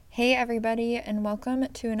Hey everybody, and welcome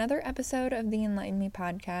to another episode of the Enlighten Me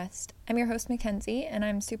podcast. I'm your host Mackenzie, and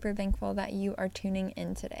I'm super thankful that you are tuning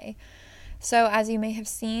in today. So as you may have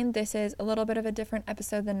seen, this is a little bit of a different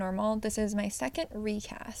episode than normal. This is my second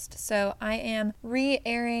recast. So I am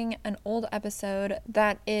re-airing an old episode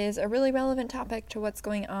that is a really relevant topic to what's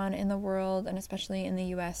going on in the world and especially in the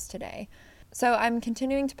US today. So I'm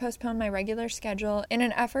continuing to postpone my regular schedule in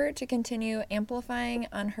an effort to continue amplifying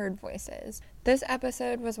unheard voices. This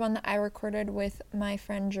episode was one that I recorded with my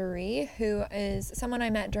friend Jeree, who is someone I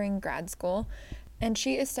met during grad school, and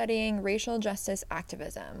she is studying racial justice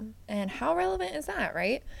activism. And how relevant is that,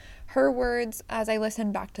 right? Her words, as I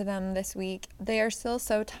listened back to them this week, they are still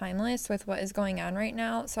so timeless with what is going on right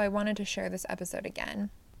now, so I wanted to share this episode again.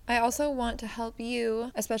 I also want to help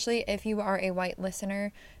you, especially if you are a white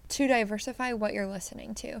listener, to diversify what you're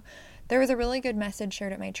listening to. There was a really good message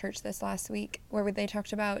shared at my church this last week where they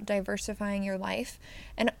talked about diversifying your life.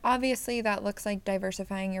 And obviously that looks like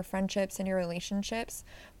diversifying your friendships and your relationships.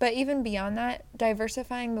 But even beyond that,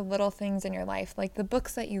 diversifying the little things in your life, like the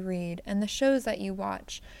books that you read and the shows that you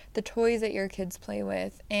watch, the toys that your kids play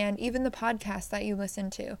with, and even the podcasts that you listen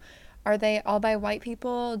to. Are they all by white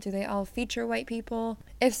people? Do they all feature white people?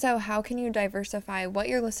 If so, how can you diversify what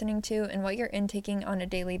you're listening to and what you're intaking on a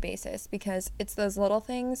daily basis? Because it's those little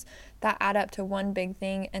things that add up to one big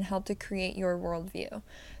thing and help to create your worldview.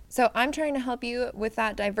 So I'm trying to help you with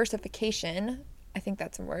that diversification, I think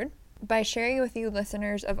that's a word, by sharing with you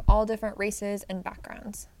listeners of all different races and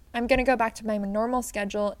backgrounds. I'm going to go back to my normal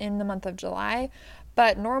schedule in the month of July,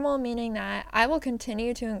 but normal meaning that I will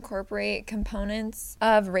continue to incorporate components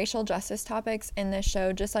of racial justice topics in this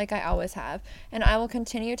show just like I always have. And I will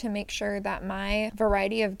continue to make sure that my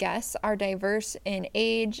variety of guests are diverse in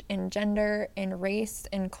age, in gender, in race,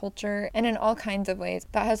 in culture, and in all kinds of ways.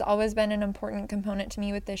 That has always been an important component to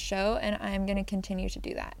me with this show, and I am going to continue to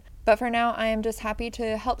do that. But for now, I am just happy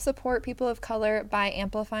to help support people of color by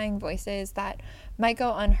amplifying voices that might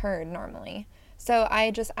go unheard normally. So I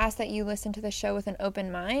just ask that you listen to the show with an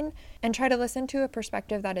open mind and try to listen to a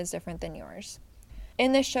perspective that is different than yours.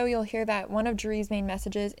 In this show, you'll hear that one of Jeree's main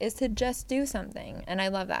messages is to just do something, and I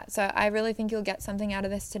love that. So I really think you'll get something out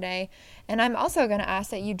of this today. And I'm also going to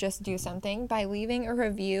ask that you just do something by leaving a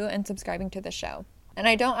review and subscribing to the show. And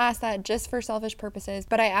I don't ask that just for selfish purposes,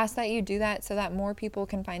 but I ask that you do that so that more people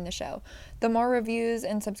can find the show. The more reviews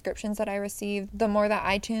and subscriptions that I receive, the more that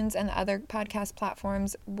iTunes and the other podcast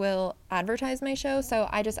platforms will advertise my show. So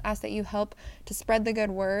I just ask that you help to spread the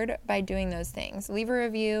good word by doing those things. Leave a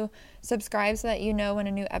review, subscribe so that you know when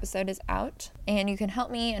a new episode is out, and you can help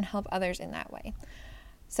me and help others in that way.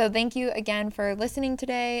 So thank you again for listening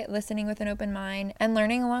today, listening with an open mind, and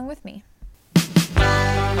learning along with me.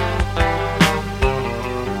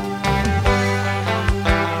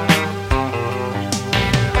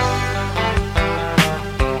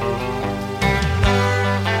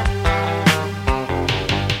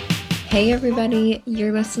 Hey everybody,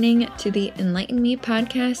 you're listening to the Enlighten Me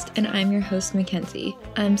podcast, and I'm your host Mackenzie.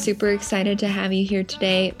 I'm super excited to have you here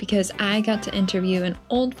today because I got to interview an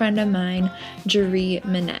old friend of mine, Jeree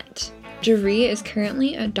Minette. Jeree is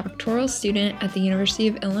currently a doctoral student at the University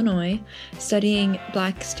of Illinois studying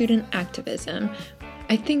Black student activism.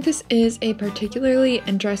 I think this is a particularly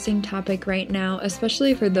interesting topic right now,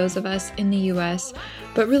 especially for those of us in the US,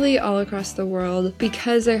 but really all across the world,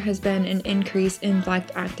 because there has been an increase in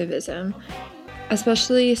Black activism,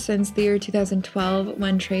 especially since the year 2012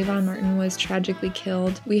 when Trayvon Martin was tragically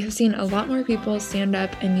killed. We have seen a lot more people stand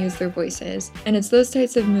up and use their voices, and it's those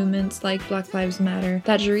types of movements like Black Lives Matter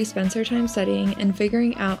that Jeree spends her time studying and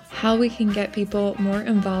figuring out how we can get people more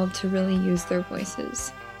involved to really use their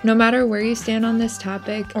voices. No matter where you stand on this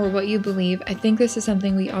topic or what you believe, I think this is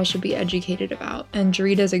something we all should be educated about, and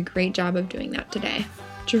Jeree does a great job of doing that today.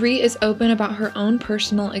 Jeree is open about her own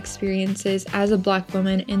personal experiences as a Black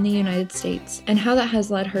woman in the United States and how that has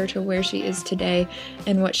led her to where she is today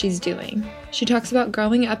and what she's doing. She talks about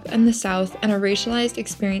growing up in the South and a racialized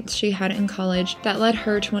experience she had in college that led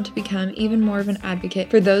her to want to become even more of an advocate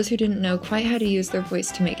for those who didn't know quite how to use their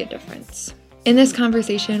voice to make a difference. In this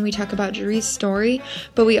conversation, we talk about Jeree's story,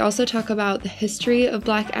 but we also talk about the history of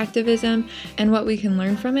Black activism and what we can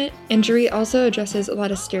learn from it. And Jeree also addresses a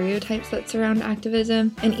lot of stereotypes that surround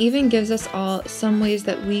activism and even gives us all some ways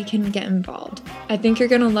that we can get involved. I think you're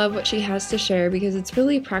going to love what she has to share because it's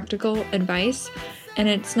really practical advice, and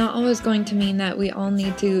it's not always going to mean that we all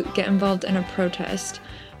need to get involved in a protest.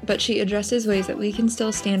 but she addresses ways that we can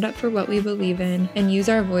still stand up for what we believe in and use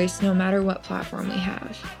our voice no matter what platform we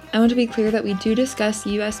have. I want to be clear that we do discuss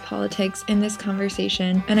US politics in this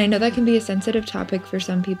conversation, and I know that can be a sensitive topic for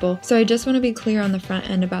some people, so I just want to be clear on the front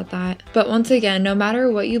end about that. But once again, no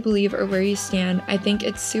matter what you believe or where you stand, I think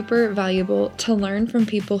it's super valuable to learn from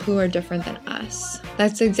people who are different than us.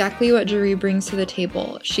 That's exactly what Jeree brings to the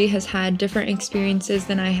table. She has had different experiences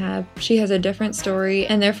than I have. She has a different story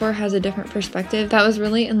and therefore has a different perspective that was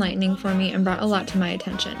really enlightening for me and brought a lot to my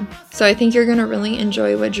attention. So I think you're going to really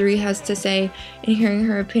enjoy what Jeree has to say and hearing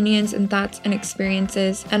her opinions and thoughts and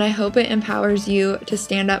experiences, and I hope it empowers you to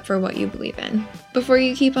stand up for what you believe in. Before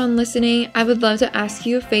you keep on listening, I would love to ask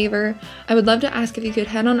you a favor. I would love to ask if you could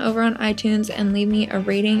head on over on iTunes and leave me a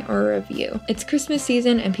rating or a review. It's Christmas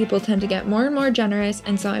season and people tend to get more and more generous,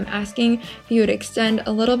 and so I'm asking if you would extend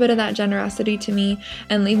a little bit of that generosity to me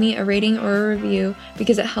and leave me a rating or a review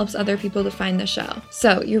because it helps other people to find the show.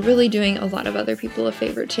 So you're really doing a lot of other people a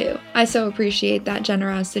favor too. I so appreciate that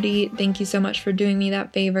generosity. Thank you so much for doing me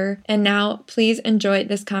that favor. And now please enjoy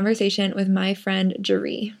this conversation with my friend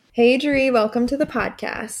Jeree. Hey Jeree, welcome to the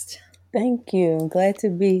podcast. Thank you. I'm glad to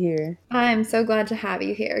be here. I'm so glad to have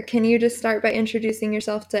you here. Can you just start by introducing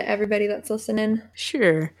yourself to everybody that's listening?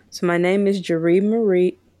 Sure. So my name is Jeree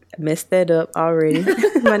Marie. I messed that up already.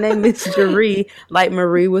 My name is Jeree, like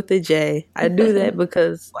Marie with a J. I do that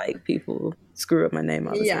because people screw up my name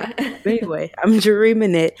all the time. But anyway, I'm Jeree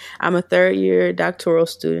Manette. I'm a third-year doctoral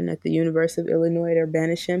student at the University of Illinois at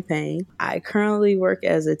Urbana-Champaign. I currently work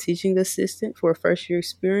as a teaching assistant for a first-year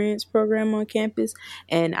experience program on campus,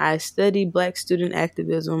 and I study Black student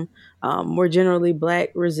activism, more generally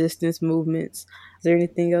Black resistance movements. Is there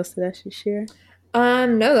anything else that I should share?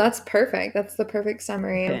 No, that's perfect. That's the perfect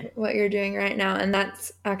summary of what you're doing right now. And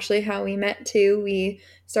that's actually how we met too. We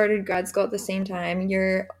started grad school at the same time.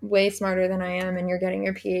 You're way smarter than I am and you're getting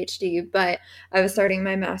your PhD, but I was starting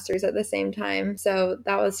my master's at the same time. So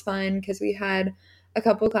that was fun because we had a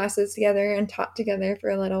couple classes together and taught together for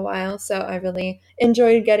a little while. So I really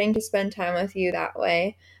enjoyed getting to spend time with you that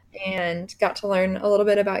way and got to learn a little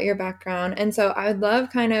bit about your background. And so I would love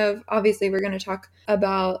obviously we're going to talk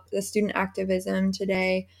about the student activism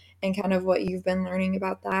today and kind of what you've been learning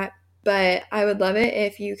about that. But I would love it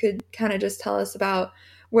if you could kind of just tell us about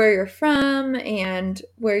where you're from and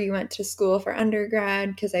where you went to school for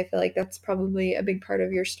undergrad, because I feel like that's probably a big part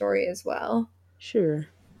of your story as well. Sure.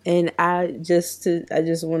 And I just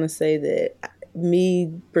want to say that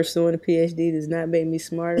me pursuing a PhD does not make me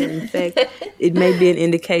smarter. In fact, it may be an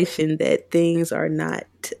indication that things are not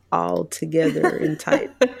all together in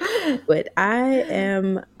type. But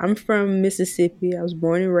I'm from Mississippi. I was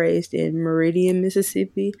born and raised in Meridian,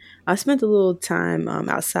 Mississippi. I spent a little time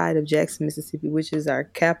outside of Jackson, Mississippi, which is our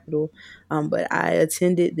capital. But I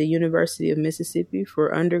attended the University of Mississippi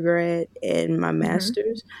for undergrad and my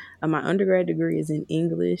master's. My undergrad degree is in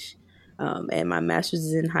English. And my master's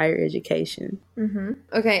is in higher education.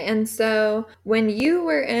 Okay, and so when you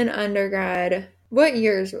were in undergrad, what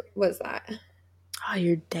years was that? Oh,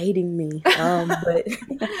 you're dating me. But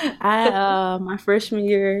my freshman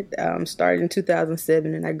year started in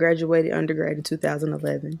 2007, and I graduated undergrad in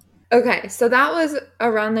 2011. Okay, so that was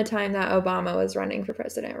around the time that Obama was running for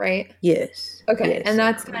president, right? Yes. Okay, yes. And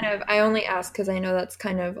that's I only ask because I know that's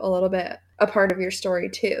kind of a little bit a part of your story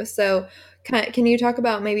too. So can you talk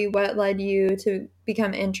about maybe what led you to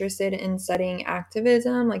become interested in studying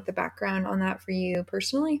activism, like the background on that for you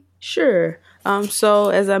personally? Sure. So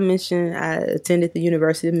as I mentioned, I attended the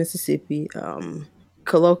University of Mississippi.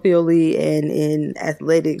 Colloquially and in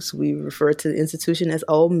athletics, we refer to the institution as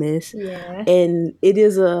Ole Miss. Yeah. And it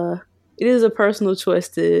is a personal choice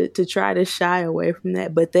to try to shy away from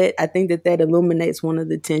that. But I think that illuminates one of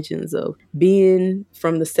the tensions of being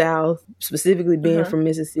from the South, specifically being from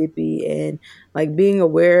Mississippi, and being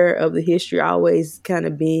aware of the history, always kind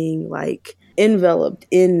of being enveloped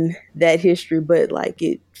in that history, but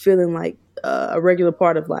it feeling like a regular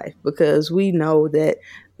part of life, because we know that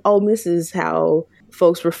Ole Miss is how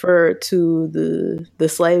folks refer to the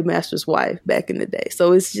slave master's wife back in the day.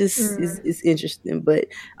 So it's just it's interesting. But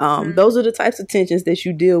those are the types of tensions that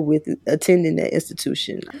you deal with attending that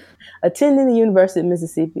institution. Attending the University of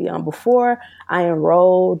Mississippi, before I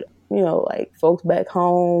enrolled, folks back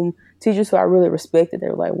home, teachers who I really respected, they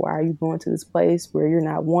were like, why are you going to this place where you're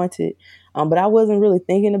not wanted? But I wasn't really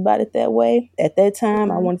thinking about it that way. At that time,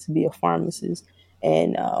 I wanted to be a pharmacist.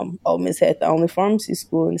 And Ole Miss had the only pharmacy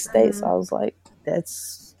school in the state. So I was like,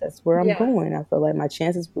 that's where I'm going. I felt like my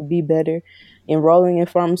chances would be better enrolling in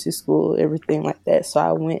pharmacy school, everything like that. So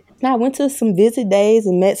I went to some visit days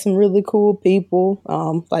and met some really cool people,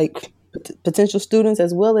 potential students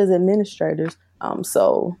as well as administrators.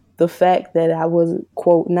 So the fact that I was,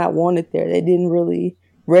 quote, not wanted there, they didn't really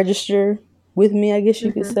register with me, I guess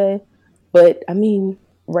you could say. But I mean,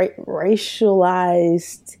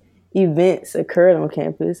 racialized events occurred on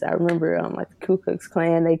campus. I remember like the Ku Klux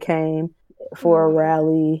Klan, they came for a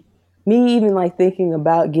rally. Me even like thinking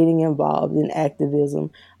about getting involved in activism,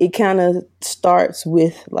 it kind of starts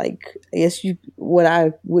with like, I guess what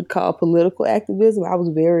I would call political activism. I was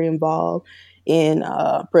very involved in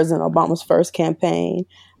President Obama's first campaign.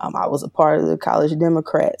 I was a part of the College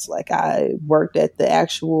Democrats. Like I worked at the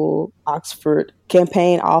actual Oxford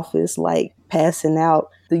campaign office, like passing out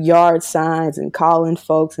the yard signs and calling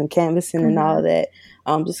folks and canvassing and all of that.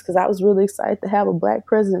 Just because I was really excited to have a Black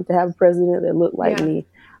president, to have a president that looked like me.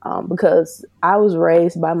 Because I was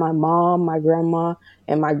raised by my mom, my grandma,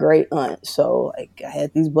 and my great aunt. So like I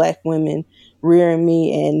had these Black women rearing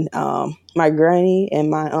me, and my granny and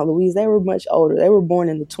my Aunt Louise, they were much older. They were born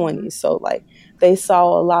in the 20s. So like they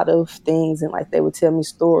saw a lot of things, and like they would tell me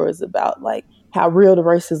stories about like how real the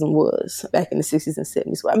racism was back in the 60s and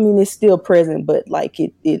 70s. I mean, it's still present, but like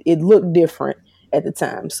it looked different at the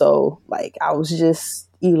time. So like I was just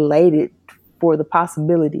elated for the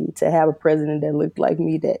possibility to have a president that looked like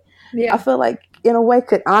me, that I felt like in a way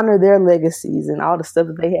could honor their legacies and all the stuff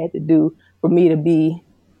that they had to do for me to be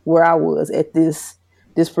where I was at this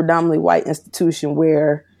predominantly white institution,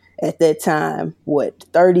 where at that time,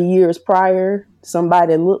 30 years prior,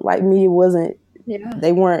 somebody that looked like me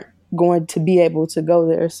they weren't going to be able to go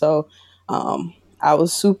there. So I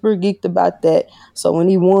was super geeked about that. So when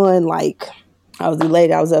he won, like I was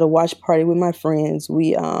elated. I was at a watch party with my friends.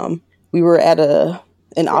 We were at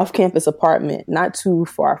an off-campus apartment, not too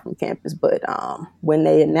far from campus, but when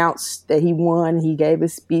they announced that he won, he gave a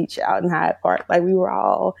speech out in Hyde Park. Like we were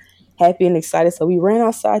all happy and excited, so we ran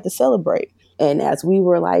outside to celebrate. And as we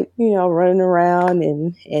were like, running around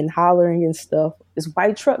and hollering and stuff, this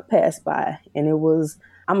white truck passed by, and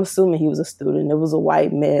I'm assuming he was a student. It was a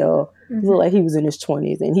white male. It looked like he was in his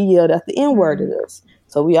 20s, and he yelled out the N-word at us.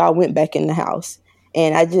 So we all went back in the house.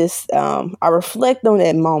 And I just, I reflect on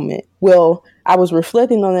that moment. Well, I was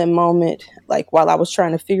reflecting on that moment, like while I was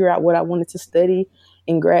trying to figure out what I wanted to study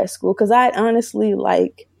in grad school. Because I honestly,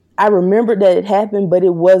 I remembered that it happened, but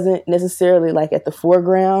it wasn't necessarily like at the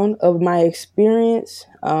foreground of my experience.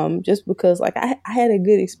 Just because like I had a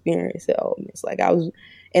good experience at Ole Miss. Like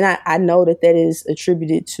I know that is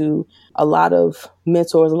attributed to a lot of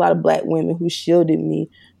mentors, a lot of Black women who shielded me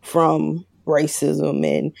from racism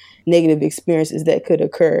and negative experiences that could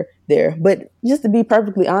occur there. But just to be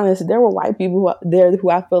perfectly honest, there were white people there who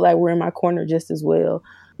I feel like were in my corner just as well.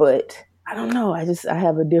 But I don't know. I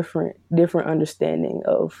have a different understanding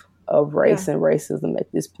of race and racism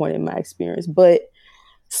at this point in my experience. But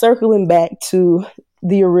circling back to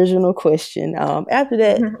the original question, after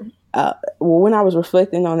that, when I was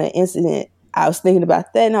reflecting on that incident, I was thinking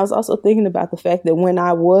about that, and I was also thinking about the fact that when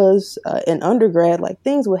I was an undergrad, like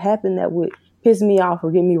things would happen that would piss me off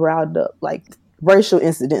or get me riled up. Like racial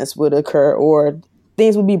incidents would occur, or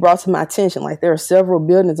things would be brought to my attention. Like there are several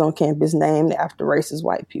buildings on campus named after racist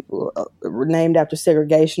white people, named after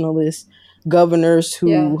segregationalists, governors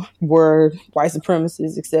who were white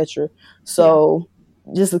supremacists, etc. So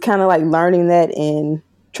just kind of like learning that and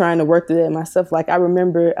trying to work through that myself. Like I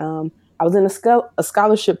remember I was in a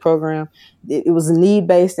scholarship program. It was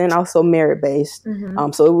need-based and also merit-based.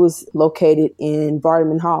 So it was located in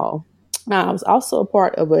Vardaman Hall. I was also a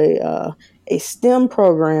part of a STEM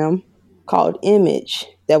program called Image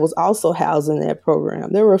that was also housed in that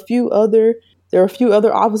program. There were a few other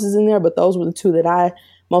offices in there, but those were the two that I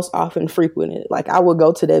most often frequented. Like I would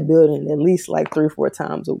go to that building at least like 3 or 4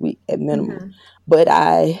 times a week at minimum. But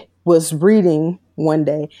I was reading one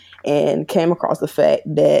day and came across the fact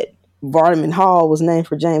that Vardaman Hall was named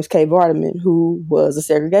for James K. Vardaman, who was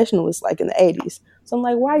a segregationalist like in the 80s. So I'm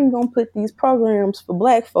like, why are you going to put these programs for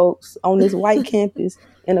Black folks on this white campus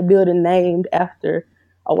in a building named after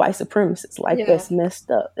a white supremacist? Like, that's messed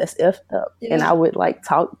up. That's effed up. And I would like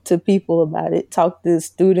talk to people about it, talk to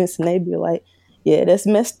students, and they'd be like, yeah, that's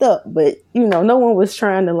messed up. But, no one was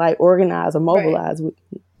trying to like organize or mobilize with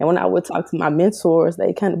me. And when I would talk to my mentors,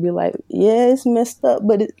 they kind of be like, yeah, it's messed up,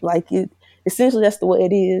 but essentially that's the way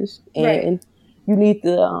it is. And you need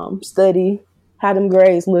to study how them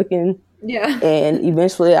grades looking. And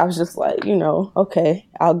eventually I was just like, okay,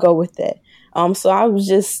 I'll go with that. So I was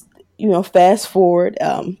just, fast forward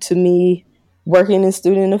to me working in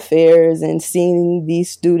student affairs and seeing these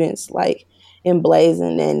students like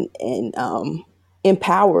emblazoned and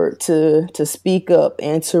empowered to speak up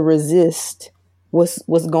and to resist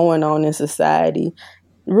what's going on in society,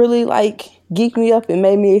 really like geeked me up and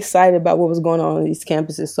made me excited about what was going on these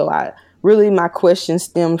campuses. So I really my question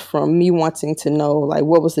stemmed from me wanting to know, like,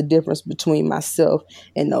 what was the difference between myself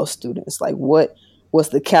and those students? Like, what was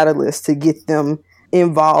the catalyst to get them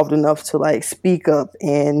involved enough to like speak up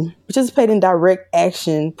and participate in direct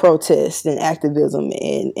action, protest and activism,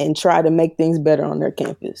 and try to make things better on their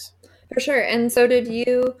campus? For sure. And so did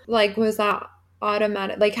you, like, was that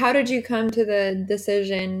automatic? Like, how did you come to the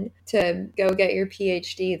decision to go get your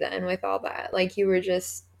PhD then with all that? Like, you were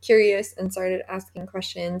just curious and started asking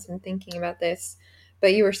questions and thinking about this,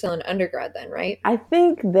 but you were still an undergrad then, right? I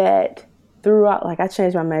think that throughout, like, I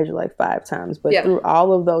changed my major like 5 times, but Yeah. through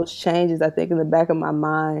all of those changes, I think in the back of my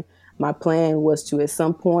mind, my plan was to at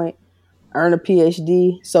some point earn a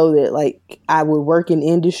PhD so that like I would work in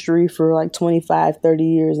industry for like 25, 30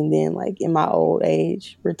 years and then like in my old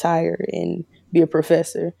age retire and be a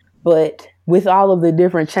professor. But with all of the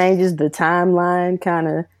different changes, the timeline kind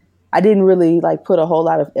of, I didn't really like put a whole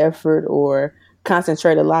lot of effort or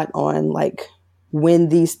concentrate a lot on like when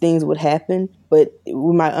these things would happen. But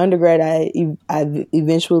with my undergrad, I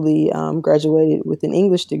eventually graduated with an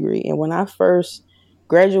English degree. And when I first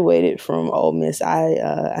graduated from Ole Miss,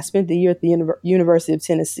 I spent the year at the University of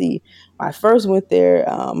Tennessee. I first went there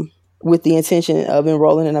with the intention of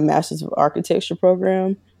enrolling in a Master's of Architecture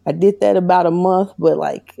program. I did that about a month, but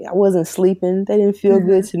like I wasn't sleeping. They didn't feel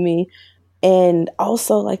good to me. And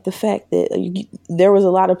also like the fact that there was a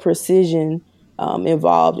lot of precision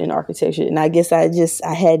involved in architecture. And I guess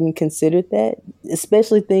I hadn't considered that,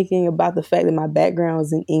 especially thinking about the fact that my background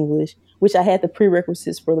was in English, which I had the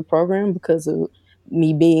prerequisites for the program because of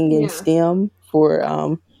me being in STEM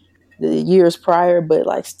for the years prior, but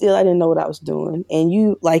like still I didn't know what I was doing. And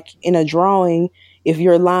you like in a drawing, if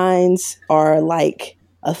your lines are like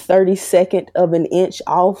a 32nd of an inch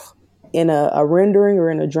off in a rendering or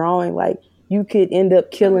in a drawing, like you could end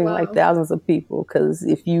up killing like thousands of people, because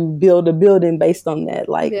if you build a building based on that,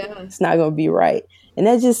 like it's not going to be right. And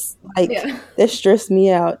that just like that stressed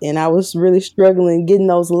me out, and I was really struggling getting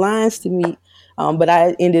those lines to meet. But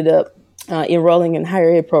I ended up enrolling in a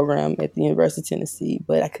higher ed program at the University of Tennessee,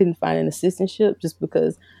 but I couldn't find an assistantship just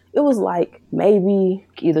because it was like maybe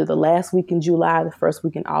either the last week in July, the first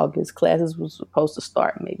week in August. Classes was supposed to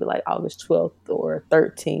start maybe like August 12th or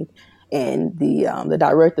 13th. And the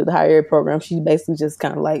director of the higher ed program, she basically just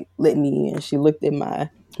kind of like let me in. She looked at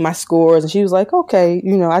my scores and she was like, okay,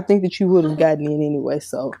 I think that you would have gotten in anyway.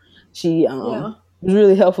 So she was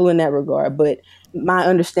really helpful in that regard. But my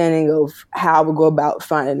understanding of how I would go about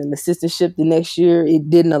finding an assistantship the next year, it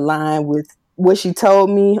didn't align with what she told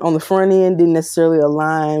me on the front end, didn't necessarily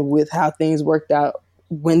align with how things worked out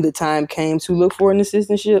when the time came to look for an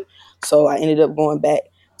assistantship. So I ended up going back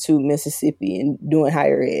to Mississippi and doing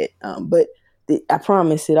higher ed. But I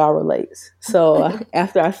promise it all relates. So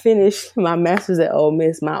after I finished my master's at Ole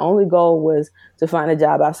Miss, my only goal was to find a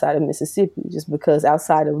job outside of Mississippi, just because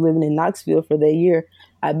outside of living in Knoxville for that year,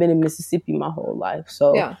 I've been in Mississippi my whole life.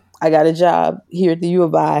 So I got a job here at the U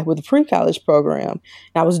of I with a pre-college program.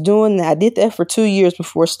 And I was doing that. I did that for 2 years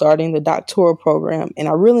before starting the doctoral program. And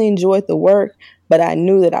I really enjoyed the work, but I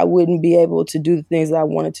knew that I wouldn't be able to do the things that I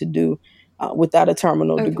wanted to do without a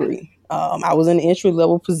terminal degree. I was in an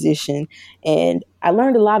entry-level position, and I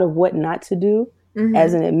learned a lot of what not to do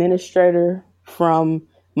as an administrator from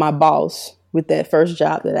my boss with that first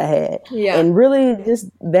job that I had. And really just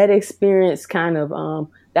that experience kind of,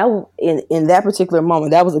 that in that particular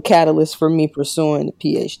moment, that was a catalyst for me pursuing the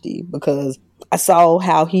PhD, because I saw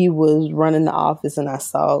how he was running the office and I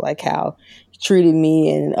saw like how he treated me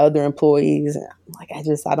and other employees. And like,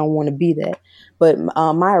 I don't want to be that. But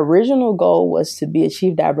my original goal was to be a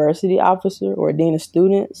chief diversity officer or dean of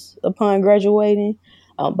students upon graduating.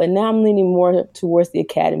 But now I'm leaning more towards the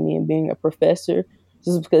academy and being a professor,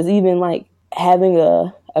 just because even like having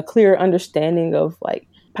a clear understanding of like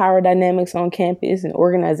power dynamics on campus and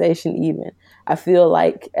organization even, I feel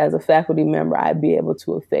like as a faculty member, I'd be able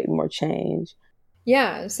to affect more change.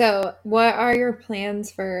 Yeah. So what are your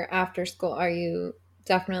plans for after school? Are you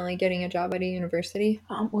definitely getting a job at a university?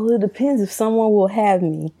 Well, it depends if someone will have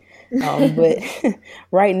me. But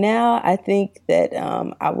right now, I think that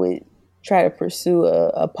I would try to pursue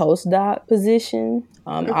a postdoc position,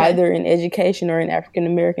 either in education or in African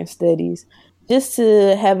American studies, just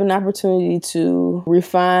to have an opportunity to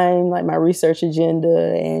refine like my research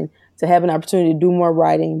agenda and to have an opportunity to do more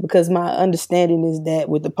writing. Because my understanding is that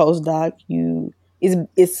with the postdoc,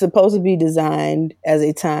 it's supposed to be designed as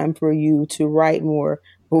a time for you to write more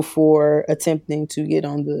before attempting to get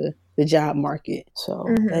on the job market. So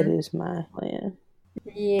that is my plan.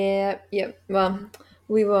 Yep. Well,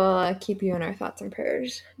 we will keep you in our thoughts and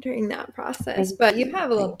prayers during that process. But you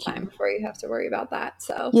have a little time before you have to worry about that.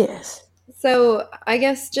 So yes. So I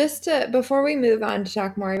guess just to, before we move on to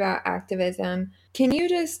talk more about activism, can you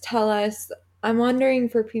just tell us, I'm wondering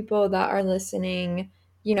for people that are listening,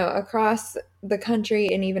 across the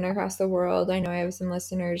country and even across the world, I know I have some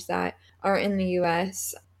listeners that are in the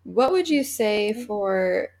US. What would you say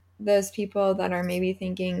for those people that are maybe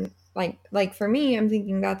thinking, like for me, I'm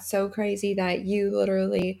thinking that's so crazy that you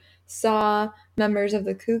literally saw members of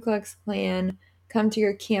the Ku Klux Klan come to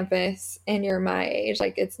your campus and you're my age.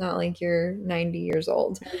 Like, it's not like you're 90 years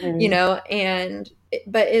old, Mm-hmm.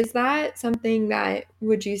 but is that something that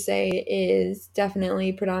would you say is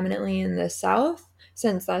definitely predominantly in the South,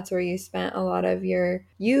 since that's where you spent a lot of your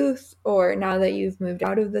youth, or now that you've moved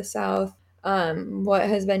out of the South? What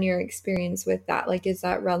has been your experience with that? Like, is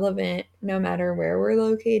that relevant no matter where we're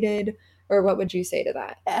located, or what would you say to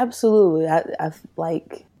that? Absolutely. I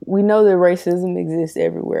like, we know that racism exists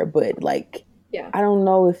everywhere, but like, Yeah. I don't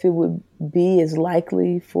know if it would be as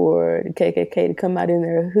likely for the KKK to come out in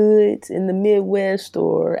their hoods in the Midwest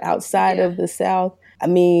or outside Yeah. of the South. I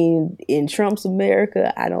mean, in Trump's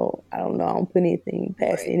America, I don't know. I don't put anything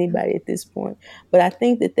past Right. anybody at this point. But I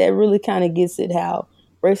think that that really kind of gets at how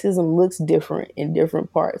racism looks different in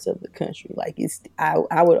different parts of the country. Like,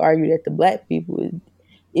 I would argue that the black people,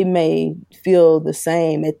 it may feel the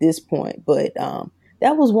same at this point, but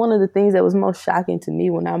that was one of the things that was most shocking to me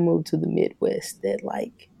when I moved to the Midwest. That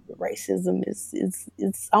like racism is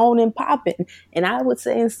it's on and popping, and I would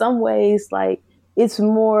say in some ways like it's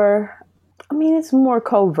more. I mean, it's more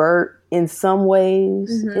covert in some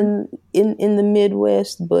ways Mm-hmm. in the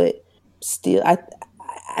Midwest, but still,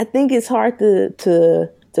 I think it's hard to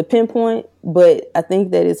pinpoint, but I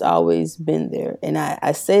think that it's always been there, and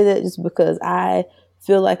I say that just because I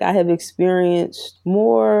feel like I have experienced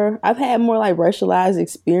more. I've had more like racialized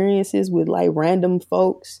experiences with like random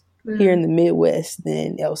folks here in Mm. the Midwest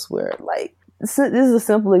than elsewhere. Like this is a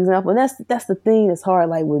simple example, and that's the thing that's hard.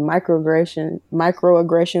 Like with microaggressions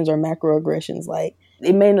or macroaggressions, like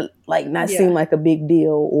it may like not seem Yeah. like a big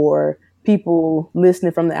deal, or people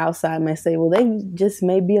listening from the outside may say, "Well, they just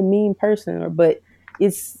may be a mean person," or but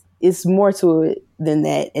it's more to it than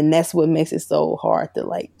that, and that's what makes it so hard to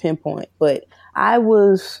like pinpoint. But I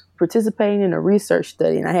was participating in a research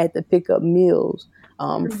study, and I had to pick up meals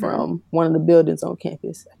Mm-hmm. from one of the buildings on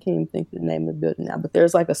campus. I can't even think of the name of the building now, but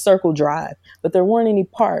there's like a circle drive, but there weren't any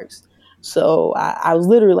parks. So I was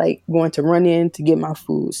literally like going to run in to get my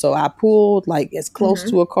food. So I pulled like as close Mm-hmm.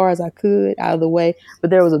 to a car as I could out of the way, but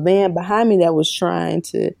there was a van behind me that was trying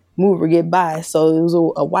to move or get by. So it was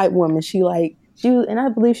a white woman. She was, and I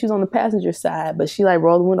believe she was on the passenger side, but she like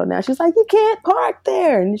rolled the window down. She's like, "You can't park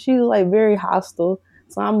there," and she was like very hostile.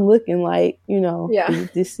 So I'm looking like, Yeah. is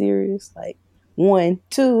it this serious? Like, one,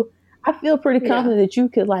 two, I feel pretty Yeah. confident that you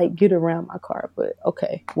could like get around my car, but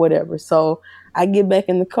okay, whatever. So I get back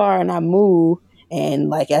in the car and I move, and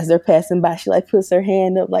like as they're passing by, she like puts her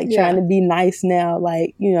hand up, like trying Yeah. to be nice now,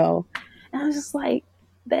 like, and I was just like,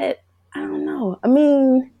 that, I don't know. I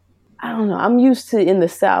mean, I don't know. I'm used to in the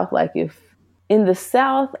South, like if in the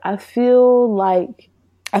South, I feel like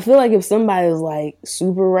if somebody's like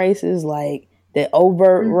super racist, like that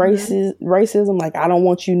overt Mm-hmm. racism, like I don't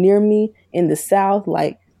want you near me in the South,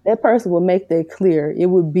 like that person would make that clear. It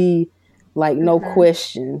would be like no Mm-hmm.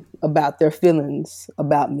 question about their feelings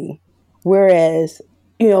about me. Whereas,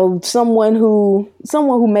 someone who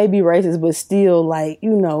may be racist but still like,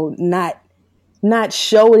 not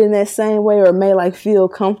show it in that same way, or may like feel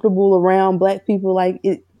comfortable around black people, like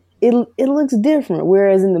it looks different.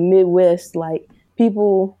 Whereas in the Midwest,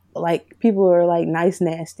 people are like nice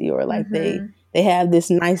nasty, or like they Mm-hmm. they have this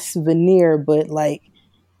nice veneer, but like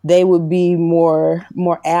they would be more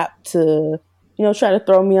apt to try to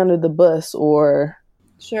throw me under the bus or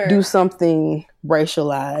do Sure. something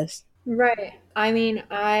racialized. Right. I mean,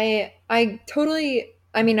 I totally,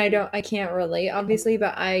 I mean, I can't relate obviously,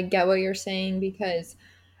 but I get what you're saying because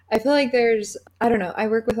I feel like I don't know, I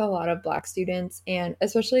work with a lot of black students, and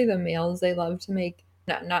especially the males, they love to make,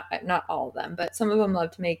 not all of them, but some of them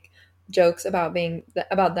love to make jokes about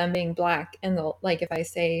them being black, and they'll, like, if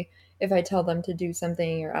I tell them to do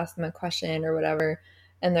something or ask them a question or whatever,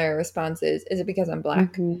 and their response is it because I'm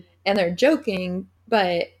black? Mm-hmm. And they're joking,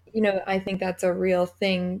 but I think that's a real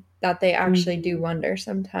thing that they actually do Mm-hmm. wonder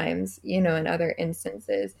sometimes, in other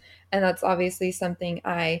instances. And that's obviously something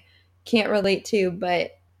I can't relate to,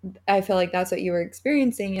 but I feel like that's what you were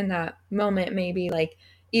experiencing in that moment. Maybe like,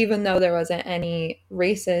 even though there wasn't any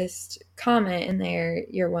racist comment in there,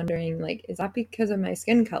 you're wondering like, is that because of my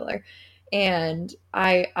skin color? And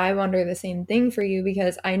I wonder the same thing for you,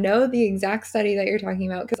 because I know the exact study that you're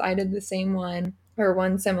talking about, because I did the same one, or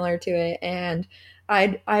one similar to it, and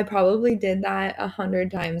I probably did that 100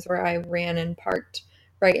 times where I ran and parked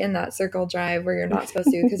right in that circle drive where you're not supposed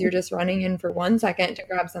to because you're just running in for 1 second to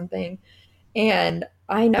grab something. And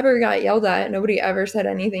I never got yelled at. Nobody ever said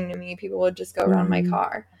anything to me. People would just go around my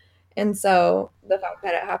car. And so the fact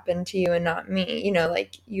that it happened to you and not me, you know,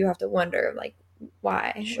 like you have to wonder, like,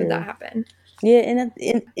 why would that happen? Yeah, and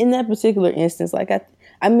in that particular instance, like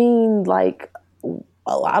I mean, like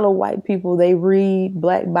a lot of white people, they read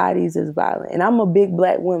black bodies as violent, and I'm a big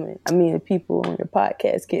black woman. I mean, the people on your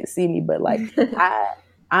podcast can't see me, but like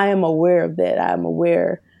I am aware of that. I'm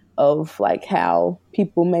aware of like how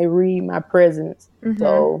people may read my presence,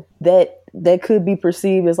 so that could be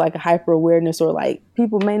perceived as like a hyper awareness, or like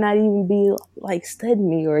people may not even be like studying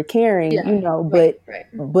me or caring, you know,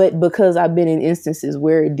 but because I've been in instances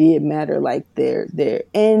where it did matter, like they're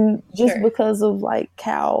and just because of like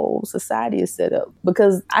how society is set up,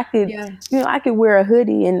 because I could, you know, I could wear a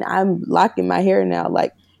hoodie and I'm locking my hair now.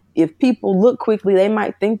 Like if people look quickly, they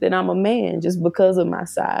might think that I'm a man just because of my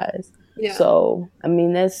size. So, I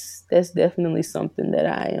mean, that's definitely something that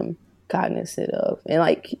I am cognizant of. And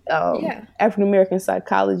like African American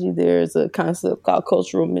psychology, there's a concept called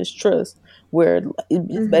cultural mistrust, where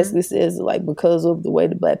it basically says like because of the way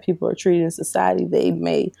the black people are treated in society, they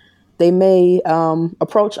may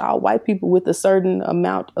approach all white people with a certain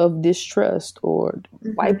amount of distrust, or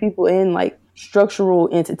white people in like structural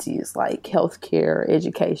entities like healthcare,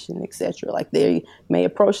 education, etc. Like they may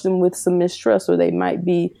approach them with some mistrust, or they might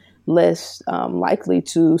be less likely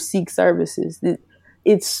to seek services.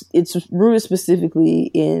 It's rooted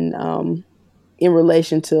specifically in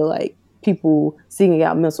relation to like people seeking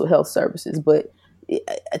out mental health services, but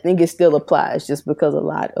I think it still applies just because a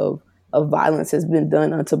lot of violence has been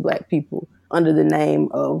done unto black people under the name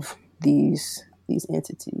of these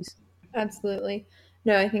entities. Absolutely.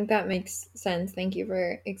 No, I think that makes sense. Thank you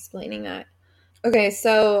for explaining that. Okay,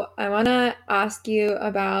 so I want to ask you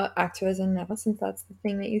about activism now, since that's the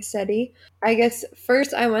thing that you study. I guess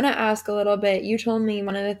first I want to ask a little bit. You told me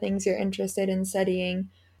one of the things you're interested in studying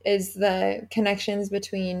is the connections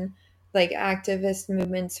between like activist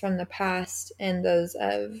movements from the past and those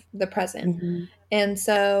of the present. And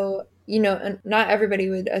so, you know, not everybody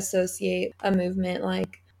would associate a movement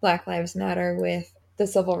like Black Lives Matter with the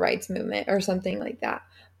civil rights movement or something like that.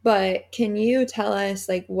 But can you tell us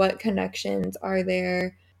like what connections are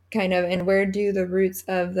there kind of, and where do the roots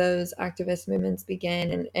of those activist movements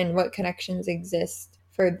begin, and what connections exist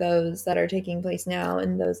for those that are taking place now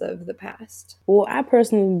and those of the past? Well, I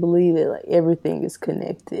personally believe that like everything is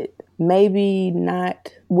connected. Maybe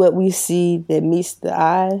not what we see that meets the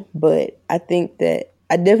eye, but I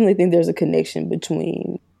definitely think there's a connection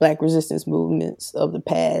between Black resistance movements of the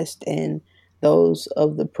past and those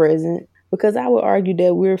of the present. Because I would argue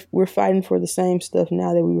that we're fighting for the same stuff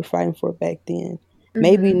now that we were fighting for back then.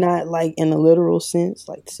 Maybe not like in a literal sense,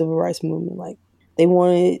 like the civil rights movement. Like they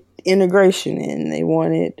wanted integration and they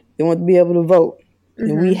wanted to be able to vote.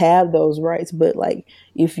 And we have those rights, but like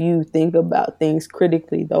if you think about things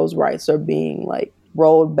critically, those rights are being like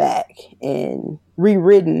rolled back and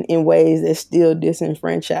rewritten in ways that still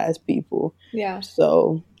disenfranchise people. Yeah.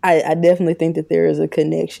 So I definitely think that there is a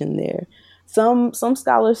connection there. Some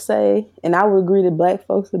scholars say, and I would agree, that Black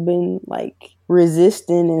folks have been like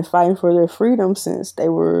resisting and fighting for their freedom since they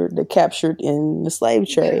were captured in the slave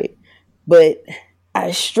trade. Yeah. But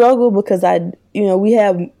I struggle because we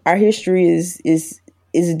have our history is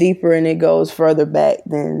deeper and it goes further back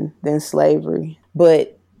than slavery.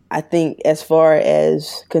 But I think as far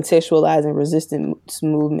as contextualizing resistance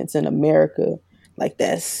movements in America, like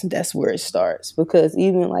that's where it starts, because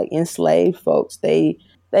even like enslaved folks, they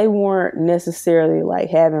weren't necessarily like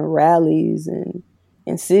having rallies and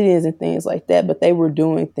sit-ins and things like that, but they were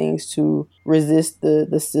doing things to resist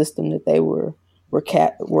the system that they were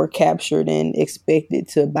captured and expected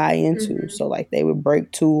to buy into. So like they would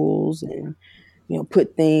break tools and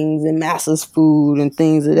put things in masses' food and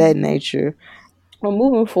things of that nature. Well,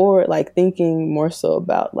 moving forward, like thinking more so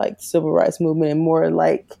about like the civil rights movement and more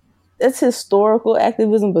like that's historical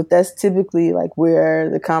activism, but that's typically like where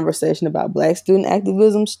the conversation about Black student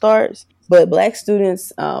activism starts. But Black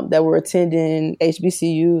students that were attending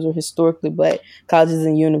HBCUs or historically Black colleges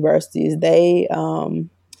and universities, they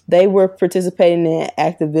were participating in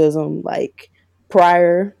activism like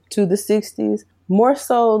prior to the 60s. More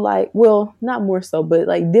so like, well, not more so, but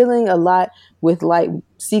like dealing a lot with like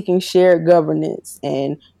seeking shared governance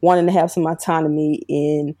and wanting to have some autonomy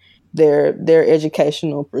in their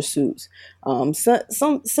educational pursuits.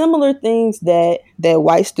 Some similar things that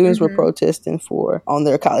white students were protesting for on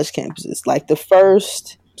their college campuses. Like the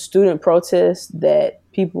first student protest that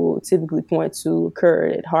people typically point to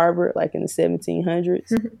occurred at Harvard, like in the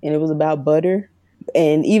 1700s, and it was about butter.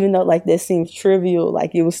 And even though like that seems trivial,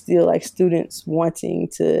 like it was still like students wanting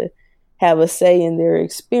to have a say in their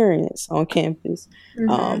experience on campus.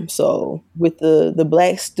 So with the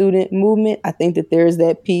Black student movement, I think that there's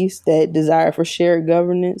that piece, that desire for shared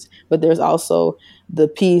governance, but there's also the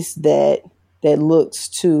piece that looks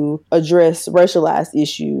to address racialized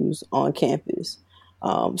issues on campus.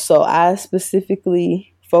 So I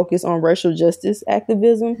specifically focus on racial justice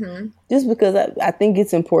activism, just because I think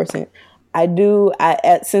it's important.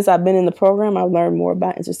 Since I've been in the program, I've learned more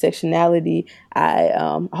about intersectionality. I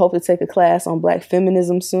hope to take a class on Black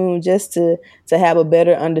feminism soon, just to have a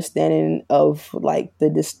better understanding of like the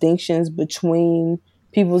distinctions between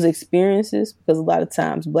people's experiences, because a lot of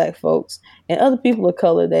times Black folks and other people of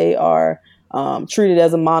color, they are treated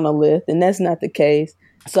as a monolith, and that's not the case.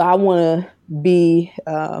 So I want to be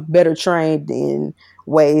better trained in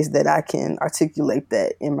ways that I can articulate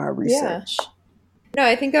that in my research. Yeah. No,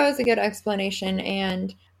 I think that was a good explanation.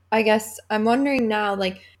 And I guess I'm wondering now,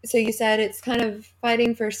 like, so you said it's kind of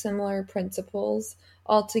fighting for similar principles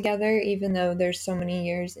altogether, even though there's so many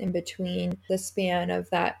years in between the span of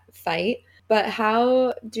that fight. But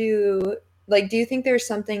do you think there's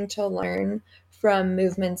something to learn from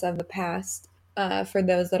movements of the past for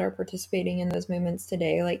those that are participating in those movements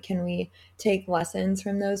today? Like, can we take lessons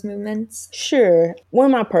from those movements? Sure. One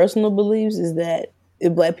of my personal beliefs is that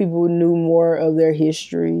if Black people knew more of their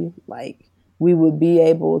history, like we would be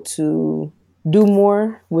able to do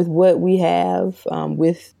more with what we have,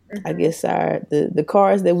 with I guess the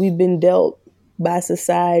cards that we've been dealt by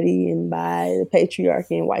society and by the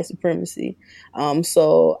patriarchy and white supremacy.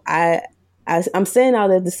 So I'm saying all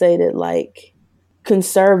that to say that like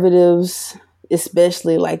conservatives,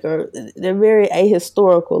 especially, like they're very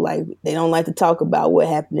ahistorical. Like they don't like to talk about what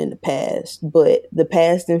happened in the past, but the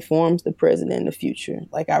past informs the present and the future.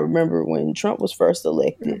 Like I remember when Trump was first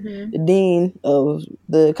elected, the dean of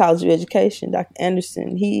the College of Education, Dr.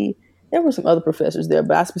 Anderson, there were some other professors there,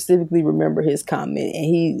 but I specifically remember his comment,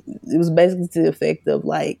 and it was basically to the effect of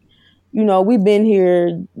like, we've been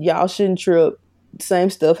here, y'all shouldn't trip. Same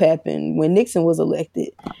stuff happened when Nixon was elected.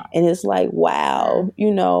 And it's like, wow,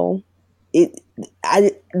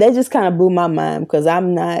 that just kind of blew my mind, because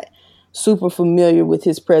I'm not super familiar with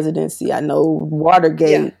his presidency. I know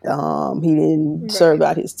Watergate, he didn't serve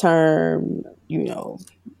out his term, he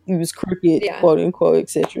was crooked, quote unquote, et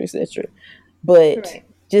cetera, et cetera. But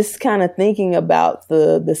just kind of thinking about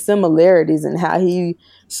the similarities and how he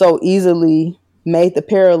so easily made the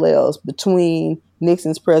parallels between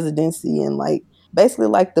Nixon's presidency and like basically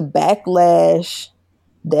like the backlash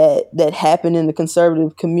that happened in the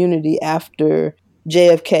conservative community after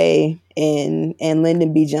JFK and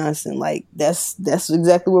Lyndon B. Johnson. Like that's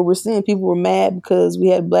exactly what we're seeing. People were mad because we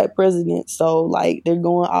had a Black president, so like they're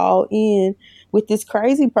going all in with this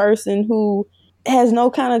crazy person who has no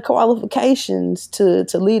kind of qualifications to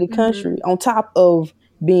lead a country, on top of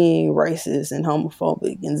being racist and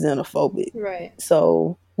homophobic and xenophobic. Right.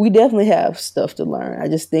 So we definitely have stuff to learn. I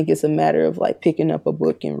just think it's a matter of like picking up a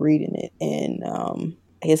book and reading it, and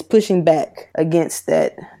I guess pushing back against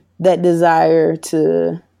that desire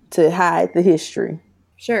to hide the history.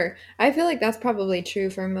 Sure. I feel like that's probably true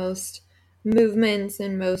for most movements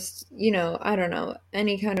and most, I don't know,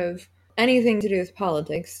 anything to do with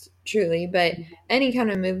politics, truly, but any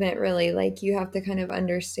kind of movement, really, like you have to kind of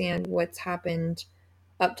understand what's happened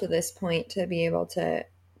up to this point to be able to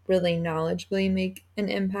really knowledgeably make an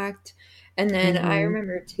impact. And then I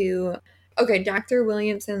remember too, Dr.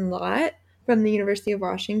 Williamson Lott from the University of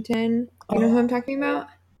Washington. You know who I'm talking about?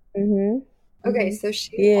 Okay, so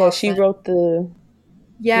she's awesome. She wrote the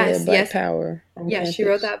Black Power. She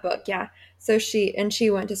wrote that book. Yeah. So she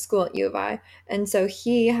went to school at U of I, and so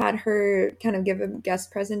he had her kind of give a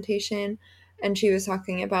guest presentation, and she was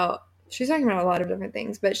talking about a lot of different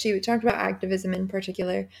things, but she talked about activism in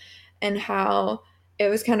particular, and how it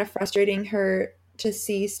was kind of frustrating her to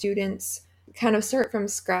see students kind of start from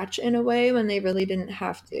scratch in a way when they really didn't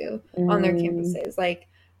have to on their campuses. Like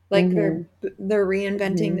they're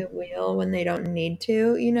reinventing the wheel when they don't need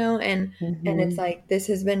to, and it's like, this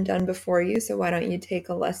has been done before you, so why don't you take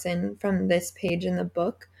a lesson from this page in the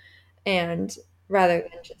book, and rather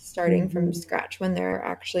than just starting from scratch when there are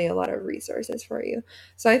actually a lot of resources for you.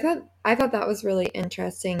 So I thought that was really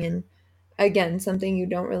interesting, and again, something you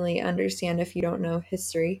don't really understand if you don't know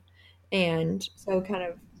history. And so kind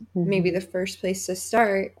of maybe the first place to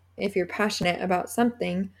start, if you're passionate about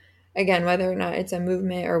something, again, whether or not it's a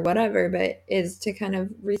movement or whatever, but is to kind of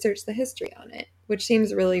research the history on it, which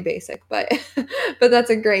seems really basic, but but that's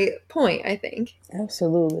a great point, I think.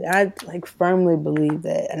 Absolutely. I like firmly believe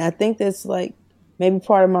that. And I think that's like maybe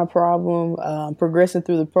part of my problem progressing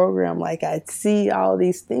through the program. Like I see all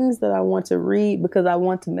these things that I want to read because I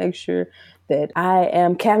want to make sure that I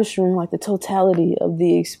am capturing like the totality of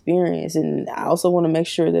the experience. And I also want to make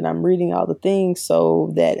sure that I'm reading all the things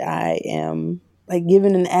so that I am like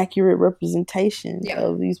giving an accurate representation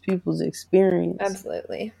of these people's experience.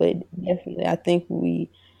 Absolutely. But definitely, I think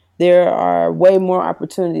there are way more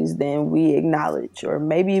opportunities than we acknowledge or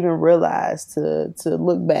maybe even realize to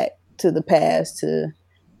look back to the past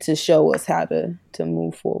to show us how to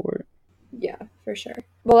move forward. Yeah, for sure.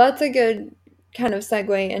 Well, that's a good kind of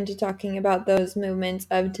segue into talking about those movements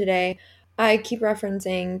of today. I keep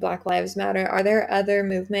referencing Black Lives Matter. Are there other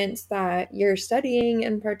movements that you're studying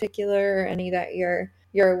in particular, or any that you're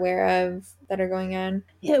aware of that are going on?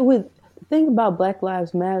 Yeah, the thing about Black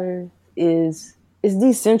Lives Matter is it's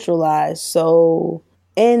decentralized. So,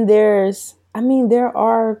 and there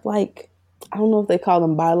are like, I don't know if they call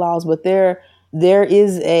them bylaws, but there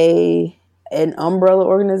is an umbrella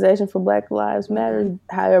organization for Black Lives Matter.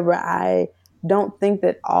 Mm-hmm. However, I don't think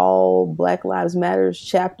that all Black Lives Matter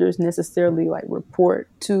chapters necessarily like report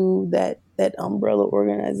to that umbrella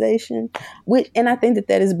organization, and I think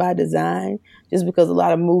that is by design, just because a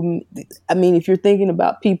lot of movement. I mean, if you're thinking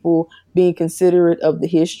about people being considerate of the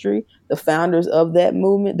history, the founders of that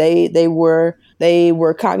movement, they were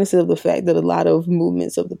cognizant of the fact that a lot of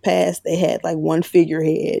movements of the past, they had like one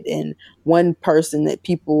figurehead and one person that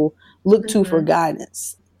people look to for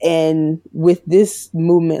guidance. And with this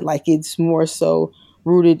movement, like it's more so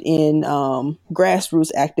rooted in grassroots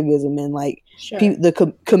activism and like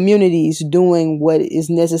the communities doing what is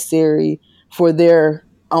necessary for their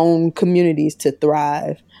own communities to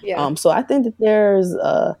thrive. Yeah. So I think that there's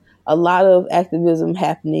a lot of activism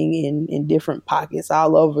happening in different pockets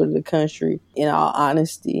all over the country, in all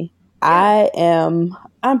honesty. Yeah.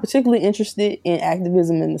 I'm particularly interested in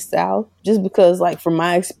activism in the South, just because, like, from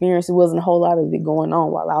my experience, there wasn't a whole lot of it going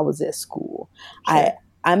on while I was at school. Sure.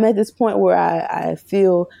 I'm at this point where I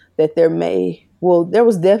feel that there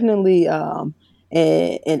was definitely an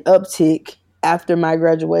uptick after my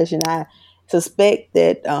graduation. I suspect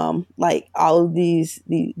that like all of these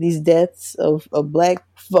deaths of Black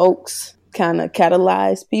folks kind of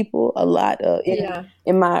catalyzed people a lot.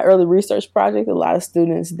 In my early research project, a lot of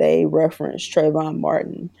students, they referenced Trayvon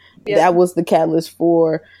Martin. Yep. That was the catalyst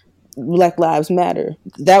for Black Lives Matter.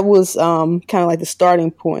 That was kind of like the starting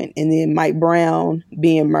point. And then Mike Brown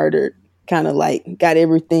being murdered kind of like got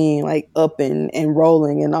everything like up and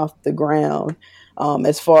rolling and off the ground,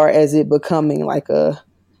 as far as it becoming like a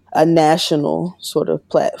national sort of